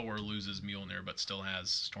Thor loses Mjolnir, but still has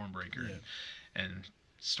Stormbreaker, and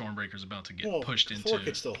Stormbreaker's about to get pushed into. Thor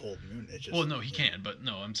can still hold Mjolnir. Well, no, he can, but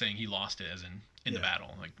no, I'm saying he lost it as in the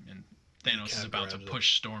battle, like, and Thanos is about to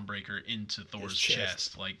push Stormbreaker into Thor's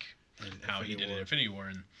chest, like how he did in Infinity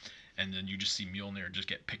War, and then you just see Mjolnir just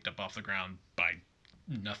get picked up off the ground by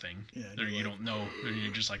nothing. Yeah, you don't know.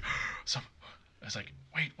 You're just like, it's like,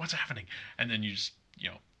 wait, what's happening? And then you just,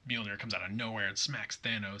 Mjolnir comes out of nowhere and smacks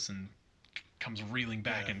Thanos and comes reeling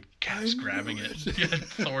back, and Cap's grabbing it.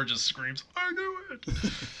 Thor just screams, I knew it!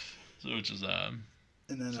 So, which is,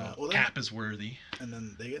 and then, Cap is worthy. And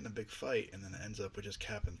then they get in a big fight, and then it ends up with just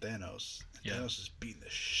Cap and Thanos. And Thanos is beating the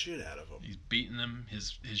shit out of him. He's beating them.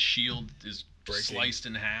 His shield is sliced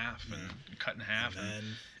in half and cut in half.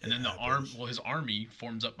 And then his army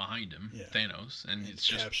forms up behind him, Thanos, and it's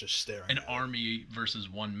Cap's just staring an army versus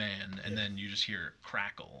one man, and then you just hear a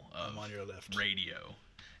crackle of radio,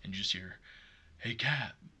 and you just hear, hey,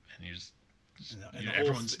 Cap, and you just...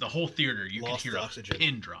 the whole theater, you can hear oxygen. A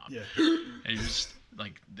pin drop. Yeah. And you just...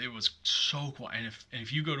 Like, it was so quiet. And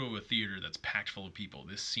if you go to a theater that's packed full of people,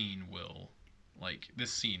 this scene was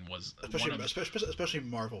especially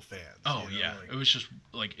Marvel fans. Oh yeah, it was just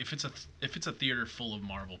like if it's a theater full of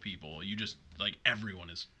Marvel people, you just like everyone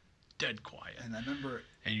is dead quiet. And I remember,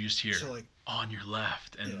 and you just hear on your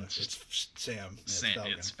left, and it's Sam.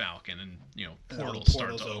 It's Falcon, and portals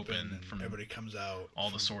start to open, and from everybody comes out. All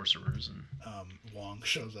the sorcerers and Wong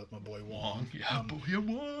shows up. My boy Wong.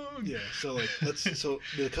 Wong. Yeah. So like there's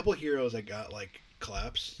a couple of heroes that got like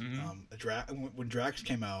claps. Mm-hmm. When Drax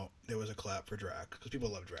came out, there was a clap for Drax because people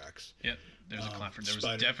love Drax. Yep. There was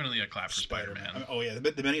definitely a clap for Spider-Man.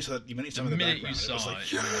 The minute you saw it in the background, you saw it was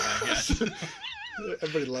like, yes!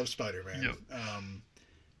 Everybody loves Spider-Man. Yep.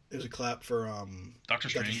 There's a clap for Doctor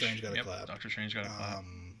Strange. got a Yep, clap. Doctor Strange got a clap.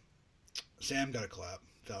 Sam got a clap.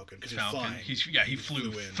 Falcon, because he's Falcon. flying. He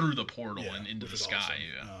flew through the portal and into the sky.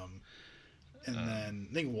 Awesome. Yeah. And then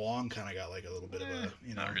I think Wong kind of got like a little bit of a,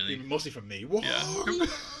 not really. mostly from me. Wong! Yeah.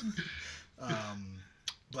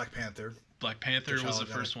 Black Panther. Black Panther was the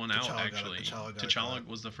first one out, actually. T'Challa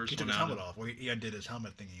was the first he took one his out. helmet off. Well, he undid his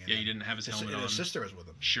helmet thingy. Yeah, he didn't have his helmet on. His sister was with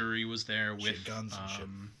him. Shuri was there with guns and shit.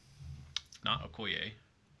 Not Okoye.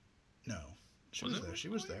 No, she was there. She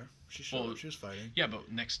was there. She was fighting. Yeah,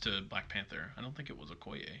 but next to Black Panther, I don't think it was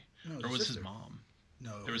Okoye. No, or was his mom?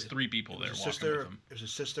 No, there was 3 people there walking with him. It was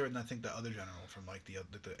his sister, and I think the other general from like the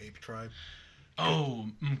ape tribe. Oh,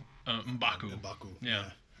 M'Baku. M'Baku.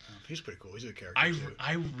 Yeah. He's pretty cool. He's a good character.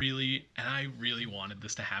 I really wanted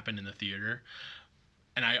this to happen in the theater,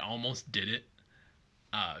 and I almost did it.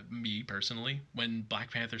 Me personally, when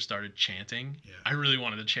Black Panther started chanting, I really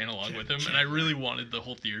wanted to chant along with him, and I really wanted the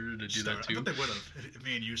whole theater to do that too. I thought they would have. If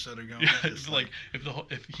me and you started going. Yeah, it's like if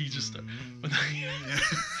he just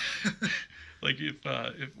like if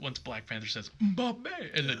once Black Panther says Mbappe,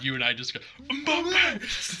 and then you and I just go Mbappe,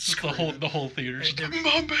 just the whole theater just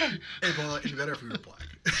Mbappe. Hey, well, it'd be better if we were black.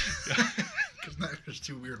 Because now there's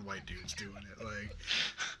 2 weird white dudes doing it, like,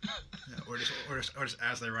 or just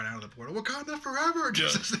as they run out of the portal, Wakanda forever,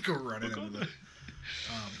 just as they go running into the.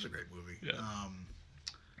 It's a great movie. Yeah.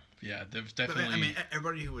 Yeah, there's definitely. But, I mean,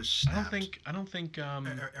 everybody who was snapped. I don't think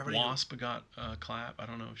Wasp got a clap. I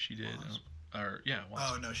don't know if she did. Wasp. Oh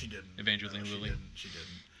no, she didn't. Evangeline Lilly. She didn't.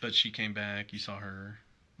 But she came back. You saw her.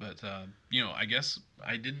 But I guess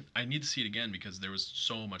I need to see it again because there was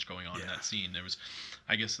so much going on in that scene. There was,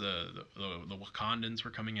 I guess the Wakandans were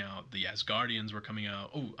coming out, the Asgardians were coming out.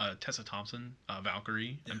 Oh, Tessa Thompson,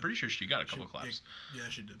 Valkyrie. Yeah. I'm pretty sure she got a couple claps. Yeah,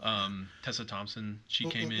 she did. Tessa Thompson, she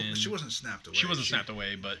came in. She wasn't snapped away. She wasn't snapped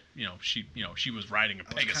away, but she was riding a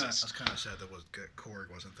Pegasus. I was kind of sad that Korg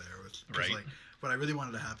wasn't there. Right. Like, what I really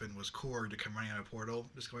wanted to happen was Korg to come running out of a portal,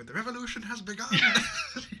 just going, "The revolution has begun." He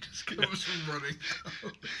just goes running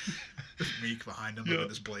out. With Meek behind him with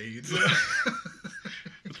his blades. Yeah.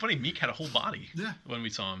 It's funny, Meek had a whole body when we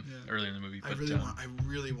saw him earlier in the movie. But, I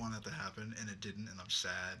really want that to happen, and it didn't, and I'm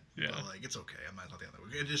sad. Yeah. But, like, it's okay. I'm not the other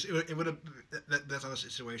way. It would have. That's a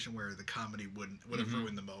situation where the comedy would have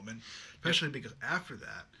ruined the moment, especially because after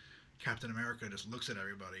that, Captain America just looks at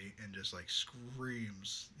everybody and just like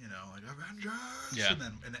screams, like Avengers. Yeah. And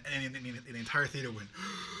then the entire theater went.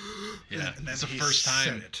 Yeah. And then it's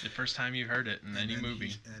the first time you've heard it in any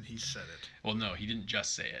movie. And he said it. Well, no, he didn't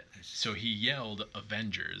just say it. So he yelled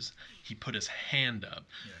Avengers. He put his hand up.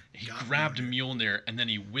 Yeah. He grabbed Mjolnir and then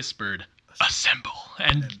he whispered, "Assemble!"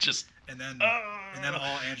 And then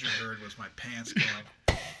all Andrew heard was my pants going.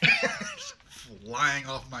 Flying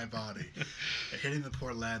off my body, hitting the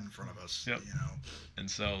poor lad in front of us. Yep. And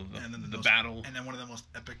so the battle, and then one of the most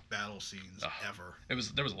epic battle scenes ever.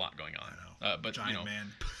 There was a lot going on. I know. But Giant Man.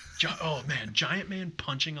 Giant Man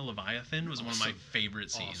punching a Leviathan was one of my favorite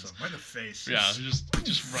scenes. Awesome. Right in the face. Yeah, he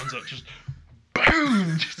just runs up, just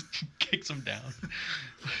boom, just kicks him down.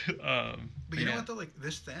 But you know what though? Like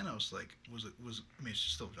this Thanos, was. I mean, it's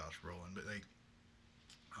still Josh Brolin, but like,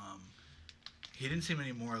 he didn't seem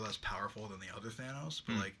any more or less powerful than the other Thanos.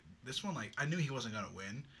 But like this one, like I knew he wasn't gonna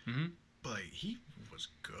win. Mm-hmm. But like, he was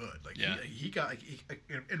good. Like he got.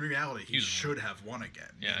 In reality, he should have won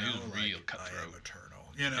again. Yeah, he was real cutthroat. I am eternal.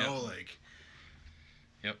 Like.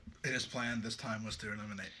 Yep. His plan this time was to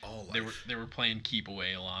eliminate all life. They were playing keep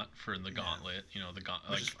away a lot for the gauntlet. The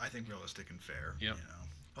gauntlet. Which is, I think, realistic and fair. Yep.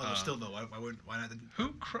 Although still though, why not?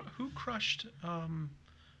 Who crushed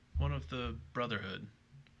one of the Brotherhood?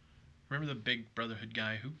 Remember the big Brotherhood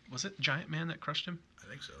guy? Who was it? Giant Man that crushed him? I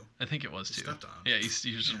think so. I think it was too. Stepped on him. Yeah, he was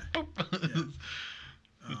just boop.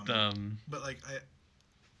 But like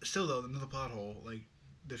still though, another plot hole. Like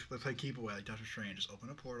they play keep away. Like Doctor Strange, just open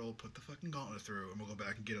a portal, put the fucking gauntlet through, and we'll go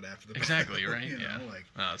back and get it after the exactly right. Like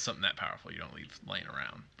something that powerful you don't leave laying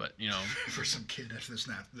around. But for some kid after the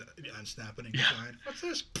unsnapping and decide, what's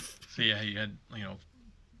this? So yeah, you had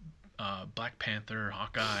Black Panther,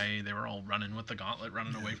 Hawkeye, they were all running with the gauntlet,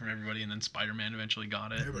 running away from everybody, and then Spider-Man eventually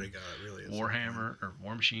got it. Everybody got it, really. Warhammer or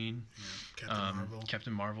War Machine. Yeah.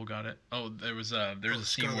 Captain Marvel got it. Oh, there was a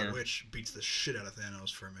scene where Scarlet Witch beats the shit out of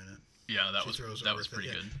Thanos for a minute. Yeah, that was pretty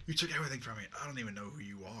good. You took everything from me. I don't even know who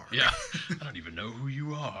you are. Yeah, I don't even know who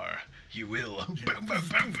you are. You will. Yeah. Boom, boom,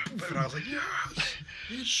 boom, boom. And I was like, yes,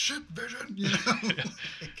 eat shit, Vision.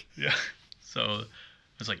 Yeah. So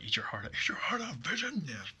it's like, eat your heart out, Vision.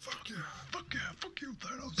 Yeah. Fuck you,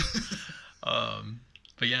 Thanos.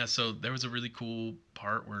 But yeah, so there was a really cool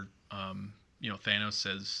part where Thanos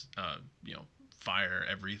says, fire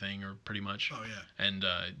everything, or pretty much. Oh yeah. And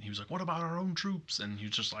he was like, "What about our own troops?" And he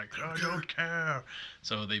was just like, "I don't care."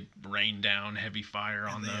 So they rained down heavy fire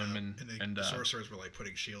on them, and the sorcerers were like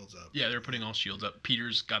putting shields up. Yeah, they're putting all shields up.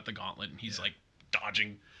 Peter's got the gauntlet, and he's like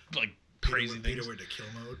dodging like crazy things. Peter went to kill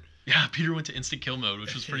mode. Yeah, Peter went to instant kill mode,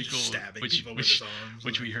 which was pretty cool. Stabbing people with his arms.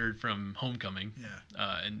 Which we heard from Homecoming.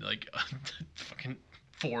 Yeah. And like fucking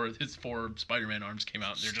his four Spider-Man arms came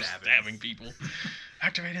out, and they're just stabbing people.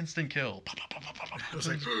 Activate instant kill. It was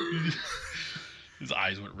like his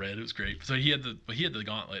eyes went red. It was great. So he had the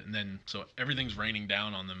gauntlet, and then so everything's raining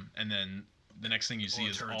down on them, and then the next thing you see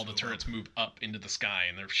is all the turrets move up into the sky,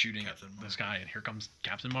 and they're shooting at the sky, and here comes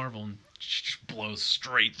Captain Marvel, and she just blows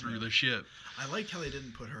straight through the ship. I liked how they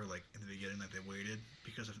didn't put her like in the beginning, like they waited,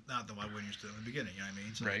 because if not, then why wouldn't you do it in the beginning? You know what I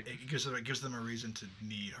mean? So right. It gives them a reason to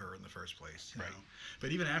need her in the first place. You know?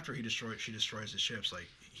 But even after she destroys the ships, like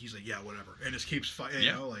he's like, yeah, whatever, and just keeps fighting.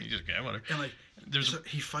 Yeah, you know, like whatever. And like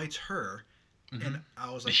he fights her. Mm-hmm. And I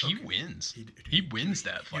was like, he wins. He wins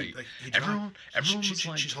that fight. Everyone was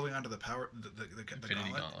like, she's holding onto the power, the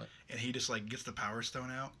gauntlet, and he just like gets the power stone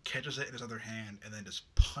out, catches it in his other hand, and then just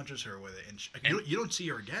punches her with it. And you don't see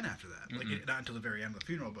her again after that, like not until the very end of the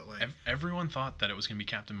funeral. But like everyone thought that it was gonna be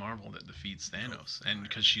Captain Marvel that defeats Thanos, and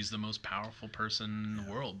because she's the most powerful person in the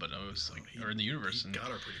world, but it was or in the universe. He got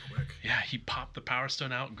her pretty quick. Yeah, he popped the power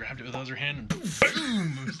stone out, and grabbed it with his other hand, and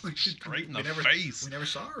boom! It was like straight in the face. We never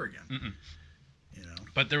saw her again. Mm-mm. You know.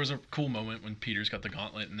 But there was a cool moment when Peter's got the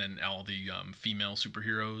gauntlet, and then all the female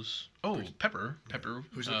superheroes. Oh, Pepper.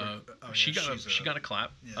 Who's she got a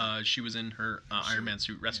clap. Yeah. She was in her Iron Man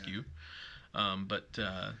suit rescue.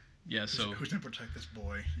 Yeah. So who's gonna protect this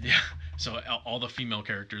boy? Yeah. So all the female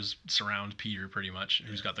characters surround Peter pretty much,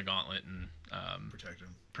 who's got the gauntlet, and protect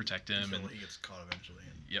him, and he gets caught eventually.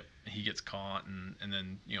 Yep, he gets caught, and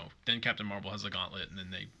then then Captain Marvel has the gauntlet, and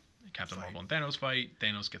then Captain Marvel and Thanos fight.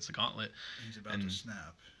 Thanos gets the gauntlet. He's about to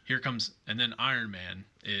snap. Here comes, and then Iron Man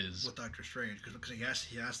is with Doctor Strange, because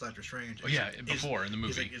he asked Doctor Strange. Oh yeah, before in the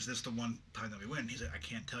movie. He's like, "Is this the one time that we win?" He's like, "I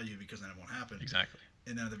can't tell you because then it won't happen." Exactly.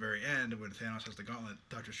 And then at the very end, when Thanos has the gauntlet,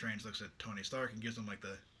 Doctor Strange looks at Tony Stark and gives him like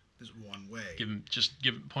this one way.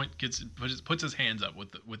 Puts his hands up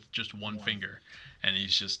with just one finger, and he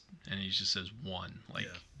just says one, like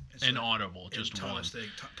inaudible, just one. Tony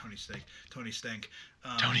Stank. Just Tony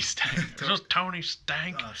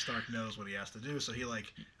Stank. Stark knows what he has to do, so he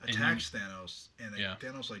like attacks Thanos, and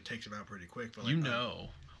Thanos like takes him out pretty quick. But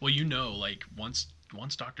like once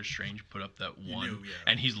Doctor Strange put up that one,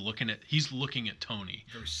 and he's looking at Tony,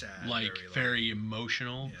 very sad, like very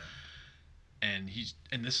emotional. Yeah.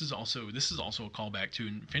 And this is also a callback to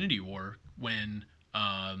Infinity War when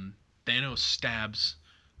Thanos stabs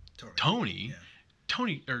Tony. Yeah.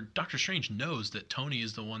 Tony or Doctor Strange knows that Tony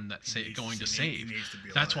is the one that's going to save.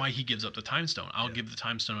 That's why he gives up the Time Stone. I'll give the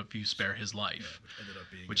Time Stone if you spare his life.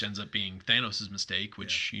 Which ends up being Thanos' mistake,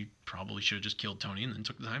 which he probably should have just killed Tony and then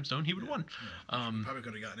took the Time Stone. He would have won. Probably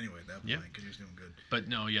could have gotten anyway at that point because he was doing good. But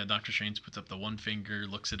no, Doctor Strange puts up the one finger,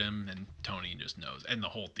 looks at him, and Tony just knows. And the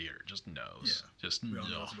whole theater just knows. Yeah. Just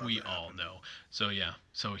we all know.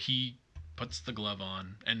 So he puts the glove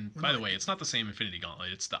on, and by the way, it's not the same Infinity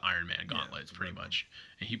Gauntlet. It's the Iron Man Gauntlet, pretty much.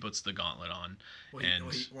 And he puts the gauntlet on.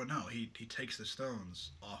 He takes the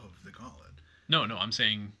stones off of the gauntlet. No, I'm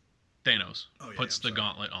saying Thanos puts the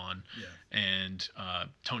gauntlet on, and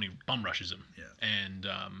Tony bum rushes him. Yeah. And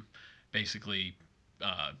basically,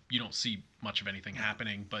 you don't see much of anything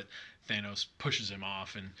happening, but Thanos pushes him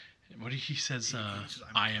off, and what he says,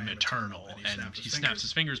 I am eternal, and he snaps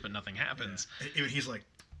his fingers, but nothing happens. Yeah. He's like.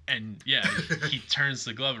 And he turns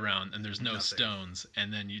the glove around, and there's no stones,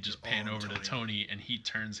 and then you just pan over to Tony, and he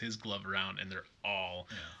turns his glove around, and they're all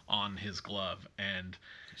on his glove, and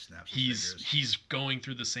he's going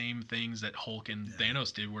through the same things that Hulk and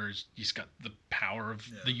Thanos did, where he's got the power of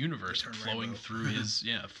the universe flowing through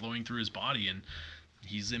his body, and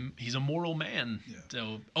he's a mortal man.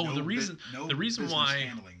 So the reason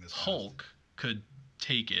why Hulk could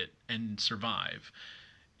take it and survive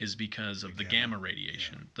is because of the gamma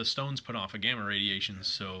radiation. Yeah. The stones put off a gamma radiation,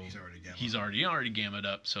 so he's already gammaed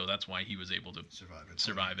up, so that's why he was able to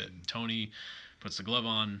survive it. Tony puts the glove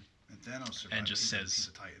on and Thanos and just says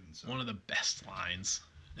one of the best lines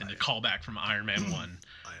in the callback from Iron Man 1. I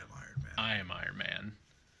am Iron Man. I am Iron Man.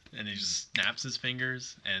 And he just snaps his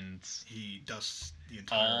fingers, and he dusts the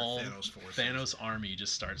entire Thanos force. Thanos' army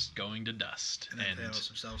just starts going to dust. And then Thanos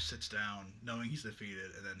himself sits down, knowing he's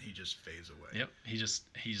defeated, and then he just fades away. Yep,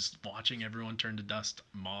 he's watching everyone turn to dust.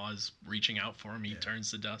 Ma's reaching out for him. He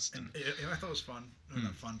turns to dust. And I thought it was fun.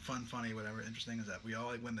 Funny, whatever. Interesting is that we all,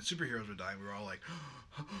 like, when the superheroes were dying, we were all like,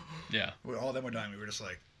 yeah. All of them were dying. We were just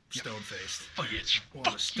like, stone faced. Fuck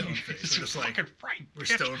Well, stone faced. We're just like right. we're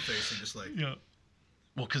stone faced and just like Yeah.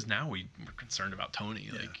 Well, because now we're concerned about Tony.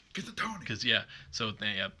 yeah. Like, Get the Tony. because so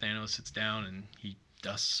Thanos sits down and he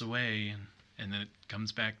dusts away, and then it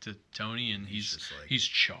comes back to Tony, and He's just like- he's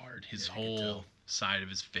charred. His Yeah, you can whole tell. side of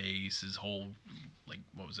his face, his whole like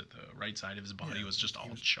what was it? The right side of his body Yeah, was just he all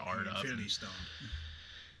was charred up, Infinity Stone.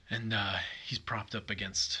 and he's propped up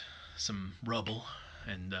against some rubble,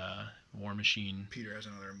 and War Machine. Peter has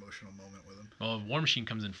another emotional moment with him. Well, War Machine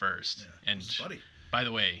comes in first, Yeah. and It's his buddy. by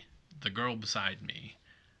the way, the girl beside me.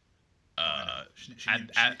 She At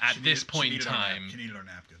this needed- point in she needed our time, she needed our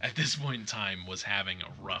napkin. at this point in time, was having a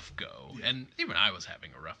rough go, Yeah. and even I was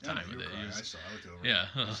having a rough Yeah, time you with were it. crying. It was- I saw. I looked over. yeah.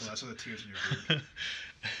 I saw the tears in your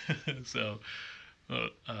beard. So,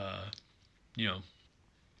 you know,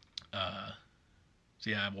 so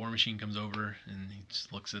yeah, War Machine comes over and he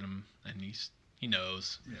just looks at him, and he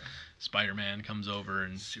knows. Yeah. Spider-Man comes over,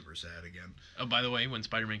 and Super sad again. oh, by the way, when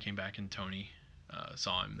Spider-Man came back and Tony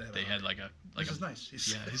saw him, they had like a This is nice.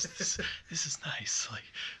 this is nice. Like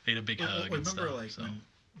they had a big Well, hug and remember, stuff. like so.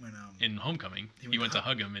 when In Homecoming, He he went went to to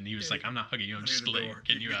hug him, and he was yeah, like, "I'm not hugging you. I'm just the like door.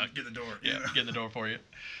 getting you out. Get the door. Yeah, getting the door for you."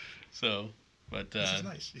 So, but This is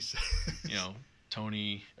nice. you know,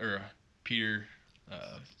 Tony or Peter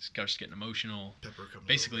starts getting emotional. Pepper comes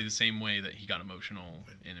Basically, over. the same way that he got emotional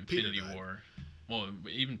When in Peter Infinity died. War. Well,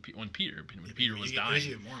 even when Peter was He was dying,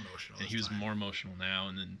 even more emotional. and this he was time. more emotional now.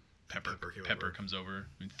 And then Pepper came over. comes over,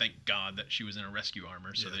 and thank God that she was in a rescue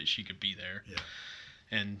armor so Yeah. that she could be there. Yeah.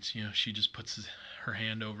 And you know, she just puts her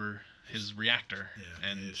hand over his reactor, Yeah.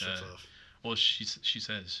 and it shuts off. well, she says,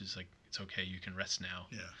 she's like, "It's okay, you can rest now."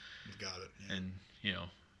 Yeah. We've got it. Yeah. And you know,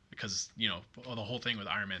 because you know, well, the whole thing with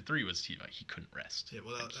Iron Man 3 was he couldn't rest. Yeah,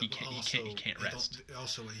 well, Like, he can't rest.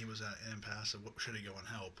 Also, when he was at an impasse of should he go and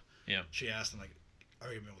help? Yeah. She asked him like,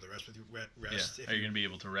 "Are you gonna be able to rest with you? Rest? Yeah. if Are you gonna be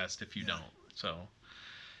able to rest if you Yeah. don't? So,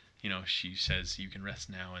 you know, she says you can rest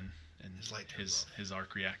now, and His light turns off. his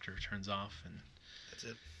arc reactor turns off, and That's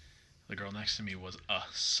it. the girl next to me was a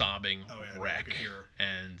sobbing Oh, yeah, I wreck, could hear her.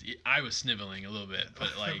 and I was sniveling a little bit,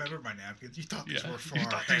 but like. remember my napkins? You thought these Yeah, were for you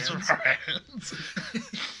our thought hands? these were our hands.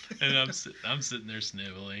 And I'm sitting there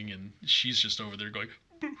sniveling, and she's just over there going.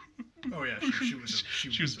 Oh yeah, she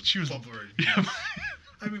was bubbling. Yeah.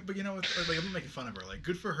 I mean, but you know, like I'm making fun of her. Like,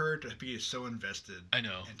 good for her to be so invested. I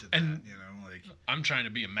know. Into that, And you know, like I'm trying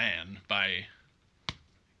to be a man by,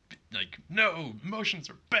 like, no,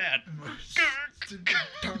 emotions are bad.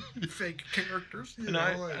 fake characters. You And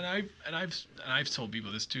know, like, I've told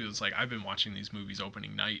people this too. It's like I've been watching these movies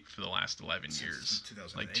opening night for the last 11 Since years.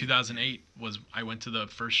 2008. Like 2008 was I went to the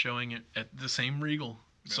first showing at the same Regal.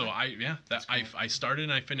 So Really? That's cool. I started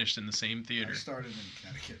and I finished in the same theater. I started in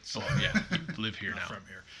Connecticut. So Oh yeah, you live here not now. from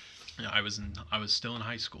here. Yeah, I was still in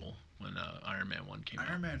high school when Iron Man 1 came out.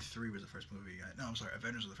 Iron Man 3 was the first movie. I'm sorry.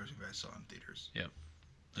 Avengers was the first movie I saw in theaters. Yep.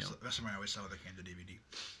 That's the one I always saw when they came to DVD.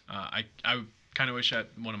 I kind of wish that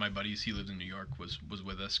one of my buddies, he lived in New York, was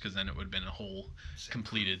with us, because then it would have been a whole Same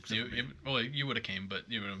completed. crew, except for me. Well, you would have came, but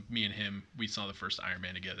you know, me and him, we saw the first Iron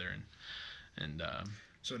Man together, and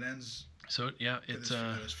So it ends so yeah, at it's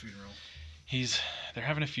his funeral. they're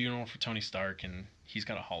having a funeral for Tony Stark, and he's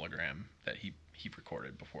got a hologram that he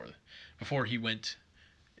recorded before he went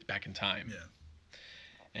back in time. Yeah.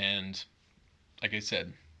 And like I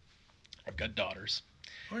said, I've got daughters.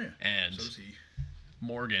 Oh yeah. And So does he.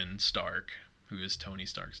 Morgan Stark, who is Tony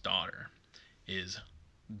Stark's daughter, is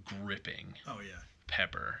gripping Oh yeah.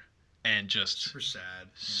 Pepper and just Super sad. Yeah.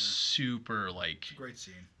 super like It's a great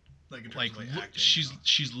scene. Like in terms like of, like look, acting.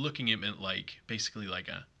 she's looking at me like basically like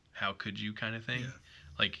a how could you kind of thing. Yeah.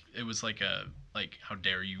 Like it was like a like how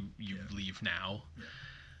dare you Yeah. leave now. Yeah.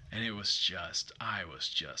 And it was just I was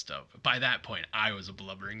just up by that point I was a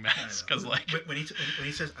blubbering I mess know. because like when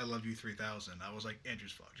he says "I love you 3000," I was like,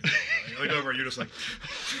 Andrew's fucked. I look over, you're just like,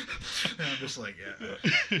 and I'm just like, yeah.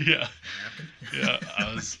 yeah. Napkin? Yeah,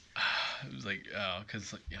 I was like, oh,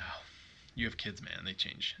 because like, yeah, you have kids, man. They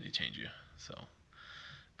change you. So,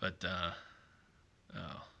 but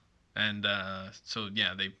so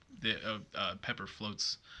yeah, Pepper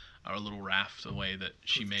floats a little raft away that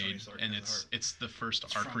she With Tony made, Stark and as a heart. it's the first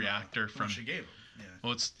It's arc from, reactor the one from. she gave him. Yeah.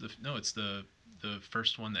 Well, it's the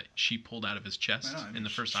first one that she pulled out of his chest I know, I mean, in the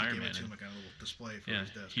first she Iron gave Man. it to him And, like on a little display for yeah, his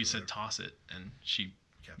desk. he or said whatever. toss it, and she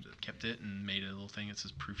kept it. and made a little thing that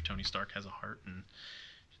says proof Tony Stark has a heart, and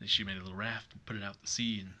she made a little raft and put it out to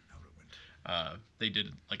sea, and Out it went. they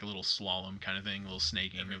did like a little slalom kind of thing, a little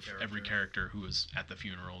snaking every character who was at the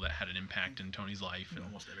funeral that had an impact in Tony's life. And And,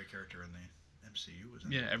 almost every character in the MCU was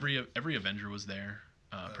in yeah, it. every Avenger was there,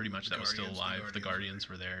 pretty much the that was still Guardians- alive. The the Guardians Guardians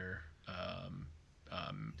were there.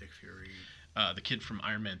 Dick Fury. the kid from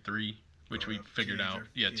Iron Man 3, which we figured out.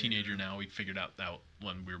 Yeah, teenager now. We figured out that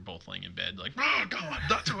when we were both laying in bed, like, oh god,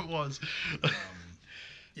 that's who it was.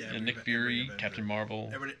 And Nick Fury, Captain Marvel,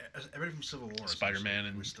 everybody from Civil War, Spider-Man,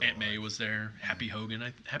 and Aunt May was there. Happy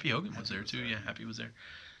Hogan, Happy Hogan was there too. Yeah, Happy was there.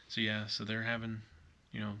 So they're having,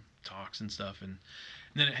 talks and stuff, and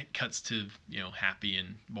then it cuts to Happy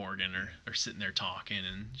and Morgan are sitting there talking,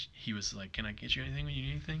 and he was like, "Can I get you anything when you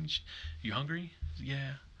need anything? You hungry?"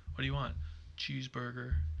 Yeah. What do you want?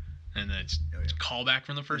 Cheeseburger. And that's call back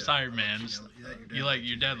from the first Iron Man.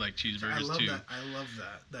 Your dad like cheeseburgers too. I love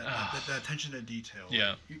that attention to detail.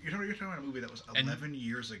 Yeah. You're talking about a movie that was 11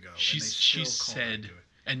 years ago. She said,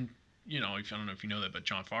 and I don't know if you know that, but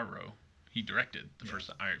Jon Favreau, he directed the first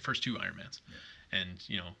two Iron Mans, and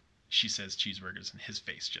she says cheeseburgers, and his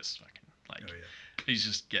face just fucking he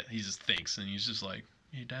just thinks, and he's just like,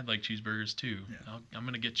 "Hey, Dad like cheeseburgers too. Yeah. I'm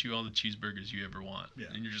gonna get you all the cheeseburgers you ever want." Yeah.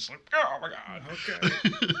 And you're just like, "Oh my god." Okay.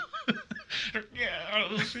 Yeah.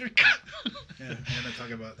 And they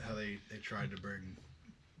talk about how they tried to bring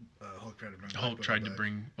Hulk tried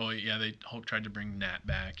to bring Nat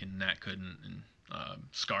back, and Nat couldn't, and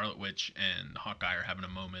Scarlet Witch and Hawkeye are having a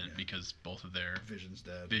moment because both of their Vision's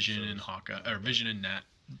dead. Vision and Hawkeye, or Vision and Nat,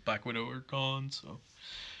 Black Widow are gone. So,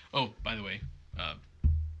 by the way,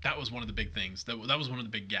 that was one of the big things. That was one of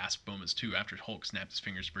the big gasp moments too. After Hulk snapped his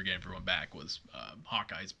fingers to bring everyone back, was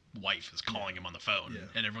Hawkeye's wife is calling him on the phone,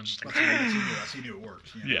 and everyone's just like, that's how you knew it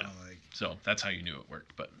worked. So that's how you knew it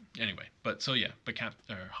worked. But anyway,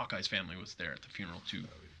 Hawkeye's family was there at the funeral too.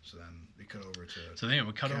 So then we cut over to. So then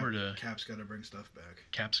we cut over to. Cap's got to bring stuff back.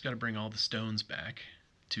 Cap's got to bring all the stones back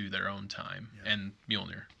to their own time, and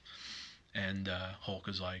Mjolnir, and Hulk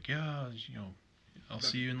is like, yeah, I'll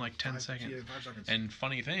see you in like 10 seconds. 5 seconds. And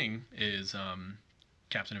funny thing is,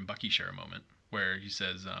 Captain and Bucky share a moment where he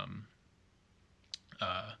says,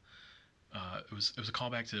 it was a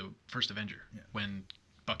callback to First Avenger when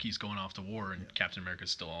Bucky's going off to war and Captain America's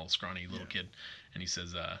still all scrawny little kid, and he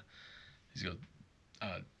says,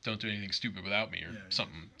 "Don't do anything stupid without me," or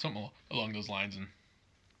something along those lines, and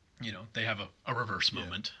they have a reverse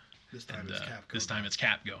moment. This time it's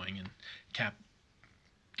Cap going, and Cap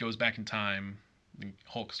goes back in time.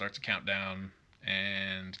 Hulk starts a countdown,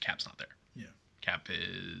 and Cap's not there. Yeah. Cap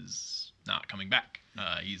is not coming back.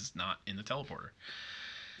 He's not in the teleporter.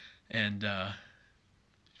 And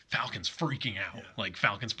Falcon's freaking out. Yeah. Like,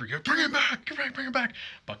 Falcon's freaking out. Bring him back.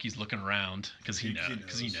 Bucky's looking around because he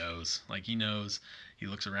knows. Like, he knows. He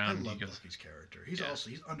looks around. I love Bucky's character. He's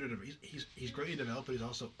underdeveloped. He's greatly developed, but he's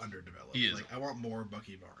also underdeveloped. He is. Like, I want more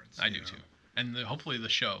Bucky Barnes. I do too. And hopefully the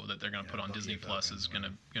show that they're going to put on Bucky Disney Plus is going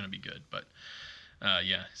to be good. But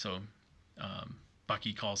so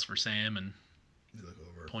Bucky calls for Sam and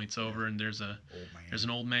points over, and there's an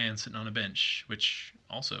old man sitting on a bench, which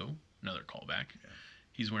also another callback. Yeah.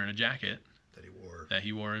 He's wearing a jacket that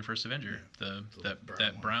he wore in First Avenger. Yeah.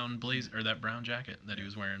 That brown blazer, or that brown jacket that he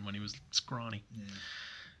was wearing when he was scrawny. Yeah.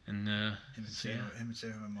 And him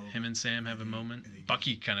and Sam have a moment.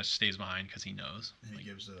 Bucky kind of stays behind because he knows. And he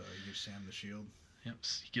gives Sam the shield. Yep,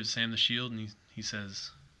 he gives Sam the shield, and he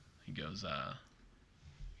goes,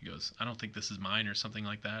 "I don't think this is mine," or something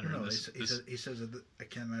like that. He says that I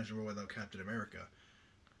can't imagine a world without Captain America.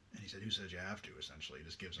 And he said, "Who says you have to?" Essentially, he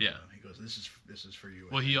just gives him. He goes, "This is for you."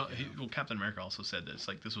 Well, Captain America also said this.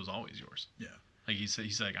 Like, this was always yours. Yeah. Like, he's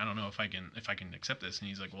like, "I don't know if I can accept this," and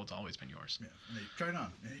he's like, "Well, it's always been yours." Yeah. And they tried it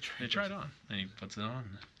on. They tried it on, and he puts it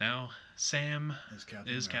on. Now Sam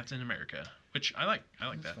is Captain America, which I like. I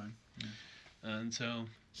like that. Fine. Yeah. And so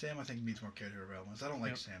Sam, I think, needs more character development. I don't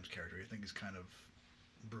like Sam's character. I think he's kind of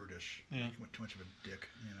brutish. Yeah. Too much of a dick,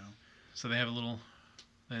 So they have a little.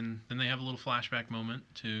 Then they have a little flashback moment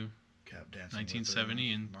to Cap dancing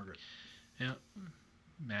 1970 and Margaret. Yeah,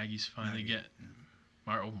 Maggie's finally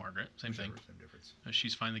Margaret, same thing. Same difference.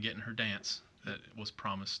 She's finally getting her dance that was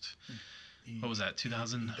promised. What was that?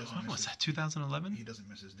 2011? He doesn't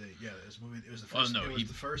miss his date. Yeah, it was the first. Oh no, the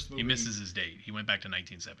first movie. He misses his date. He went back to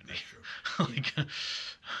 1970. That's true.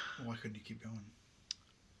 Why couldn't he keep going?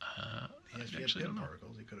 He had pin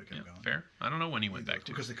particles. He could have kept going. Fair. I don't know when he went back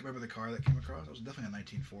to. Because remember the car that came across? It was definitely a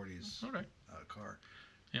 1940s car.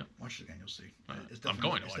 Yeah. Watch it again, you'll see. I'm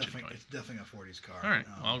going to watch it. It's definitely a 40s car. All right,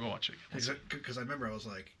 I'll go watch it again. Because I remember I was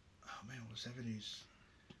like, oh man, it was 70s.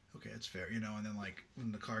 Okay, that's fair. And then like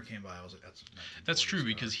when the car came by, I was like, that's true,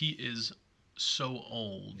 because he is so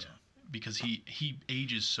old. Yeah. Because he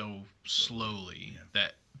ages so slowly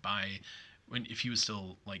that if he was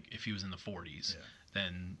still, like, if he was in the 40s,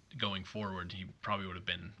 then going forward, he probably would have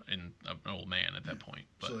been an old man at that point.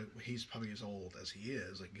 But So like, he's probably as old as he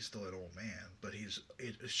is. Like he's still an old man, but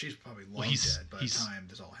she's probably long he's- dead by the he's- time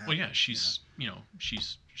this all happened. well, yeah, she's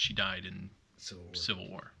she died in Civil War. Civil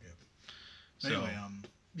War. Yeah. So Anyway,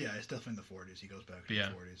 yeah, it's definitely in the 40s. He goes back to Yeah.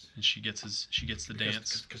 the 40s. and she gets the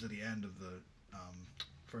dance. Because at the end of the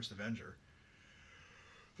first Avenger,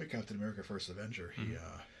 like Captain America First Avenger, he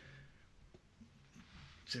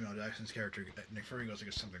Samuel Jackson's character Nick Fury goes to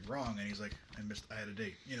get something wrong, and he's like, I had a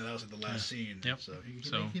date. That was like the last scene. Yep. So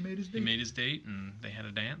So he made his date. He made his date, and they had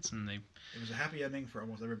a dance, and It was a happy ending for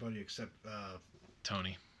almost everybody except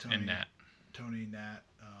Tony Tony, and Nat. Tony, Nat,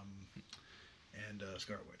 and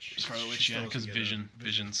Scarlet Witch. Scarlet She Witch, still yeah, doesn't because get a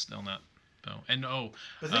Vision's still not. Oh, and But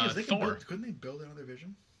the thing is, they Thor. couldn't they build another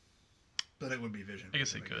Vision? But it would be Vision. I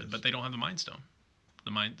guess they could, but they don't have the Mind Stone. The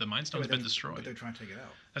Mind Stone's been destroyed. But they're trying to take it out.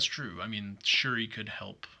 That's true. I mean, Shuri could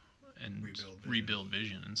help and Rebuild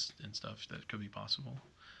Vision and stuff. That could be possible.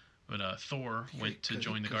 But Thor Yeah, went to 'cause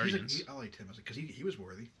join the he's like- Guardians. I liked him because he was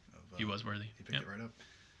worthy. He was worthy. He picked Yep. it right up.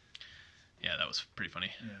 Yeah, that was pretty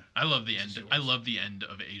funny. Yeah. I love the Yes, end. it I was. love the end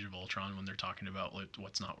of Age of Ultron when they're talking about like,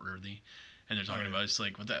 what's not worthy, and they're talking yeah. about it's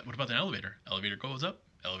like what about the elevator? Elevator goes up.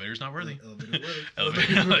 Elevator's not worthy. Elevator worthy.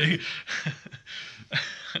 Elevator. Like,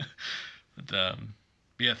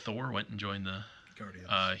 but yeah, Thor went and joined the.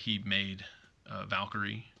 Guardians. He made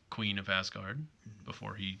Valkyrie Queen of Asgard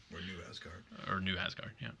before he or New Asgard. New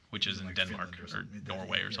Asgard, yeah, which is in Like Denmark Finland or something.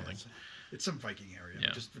 Norway or Yeah, something. It's some Viking area,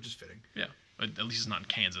 Yeah. which is fitting. Yeah, at least it's not in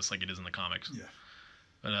Kansas like it is in the comics. Yeah.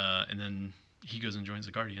 But and then he goes and joins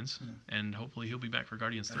the Guardians, and hopefully he'll be back for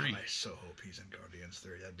Guardians 3. I so hope he's in Guardians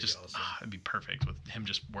 3. That'd be Just awesome. it'd be perfect with him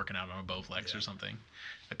just working out on a Bowflex or something.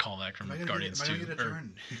 A callback from Am I gonna Guardians get, 2 am I gonna get a or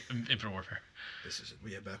turn? Infinite Warfare. This is it.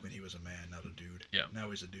 Yeah, back when he was a man, not a dude. Yeah. Now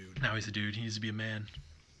he's a dude. Now he's a dude. He needs to be a man.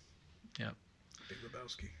 Yeah. Big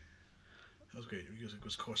Lebowski. That was great. It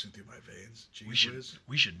was coursing through my veins. Cheese We should whiz.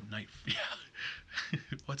 Yeah.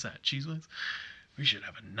 What's that? Cheese whiz? We should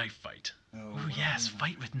have a knife fight. Oh, Ooh, yes,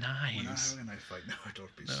 fight with We're not knives. having a knife fight. No,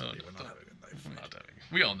 don't be No, silly. We're not don't- having a knife We're fight. not having.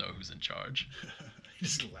 We all know who's in charge.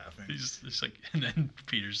 He's just laughing. He's just like, and then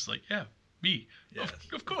Peter's just like, yeah, me. Yes,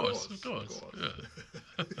 Of course. Yeah.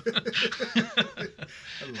 I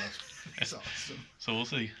love it. It's awesome. So we'll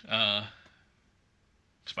see.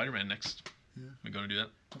 Spider-Man next. Yeah. We going to do that?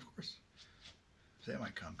 Of course. That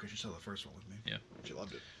might come because you saw the first one with me. Yeah. She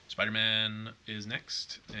loved it. Spider-Man is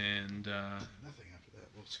next, and Nothing after that.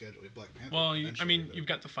 We'll schedule it. Black Panther. well, eventually, but- you've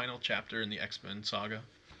got the final chapter in the X-Men saga,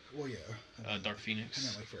 Well, yeah. Dark I Phoenix.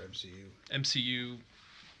 meant like for MCU. MCU.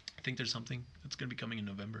 I think there's something that's going to be coming in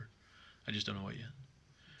November. I just don't know what yet.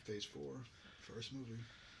 Phase 4. First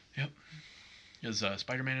movie. Because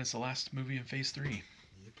Spider-Man is the last movie in Phase 3. Yep.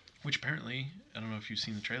 Which apparently, I don't know if you've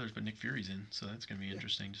seen the trailers, but Nick Fury's in, so that's going to be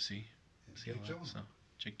interesting to see. And See Jake how that- Gyllenhaal. so,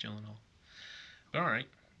 Jake Gyllenhaal. But all right,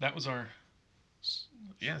 that was our.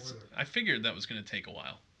 Yes, Spoiler. I figured that was going to take a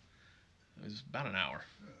while. It was about an hour.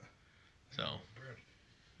 So Brad,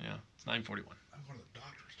 yeah, it's 9:41. I'm going to the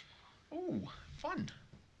doctor's tomorrow. Oh, fun.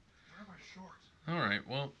 Where are my shorts? All right,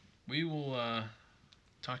 well, we will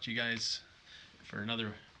talk to you guys for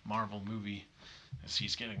another Marvel movie. As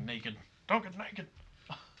he's getting naked. Don't get naked.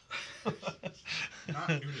 Not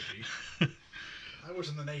nudity. I was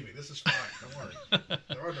in the Navy. This is fine. Don't worry.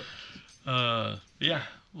 There are no... Yeah,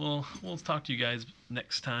 we'll talk to you guys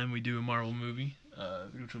next time we do a Marvel movie,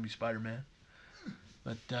 which will be Spider-Man.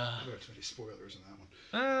 But There are too many spoilers in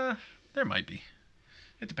that one. there might be.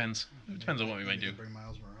 It depends. It depends on what we might do. Bring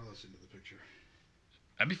Miles Morales into the picture.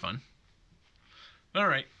 That'd be fun. All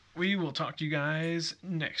right, we will talk to you guys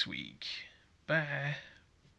next week. Bye.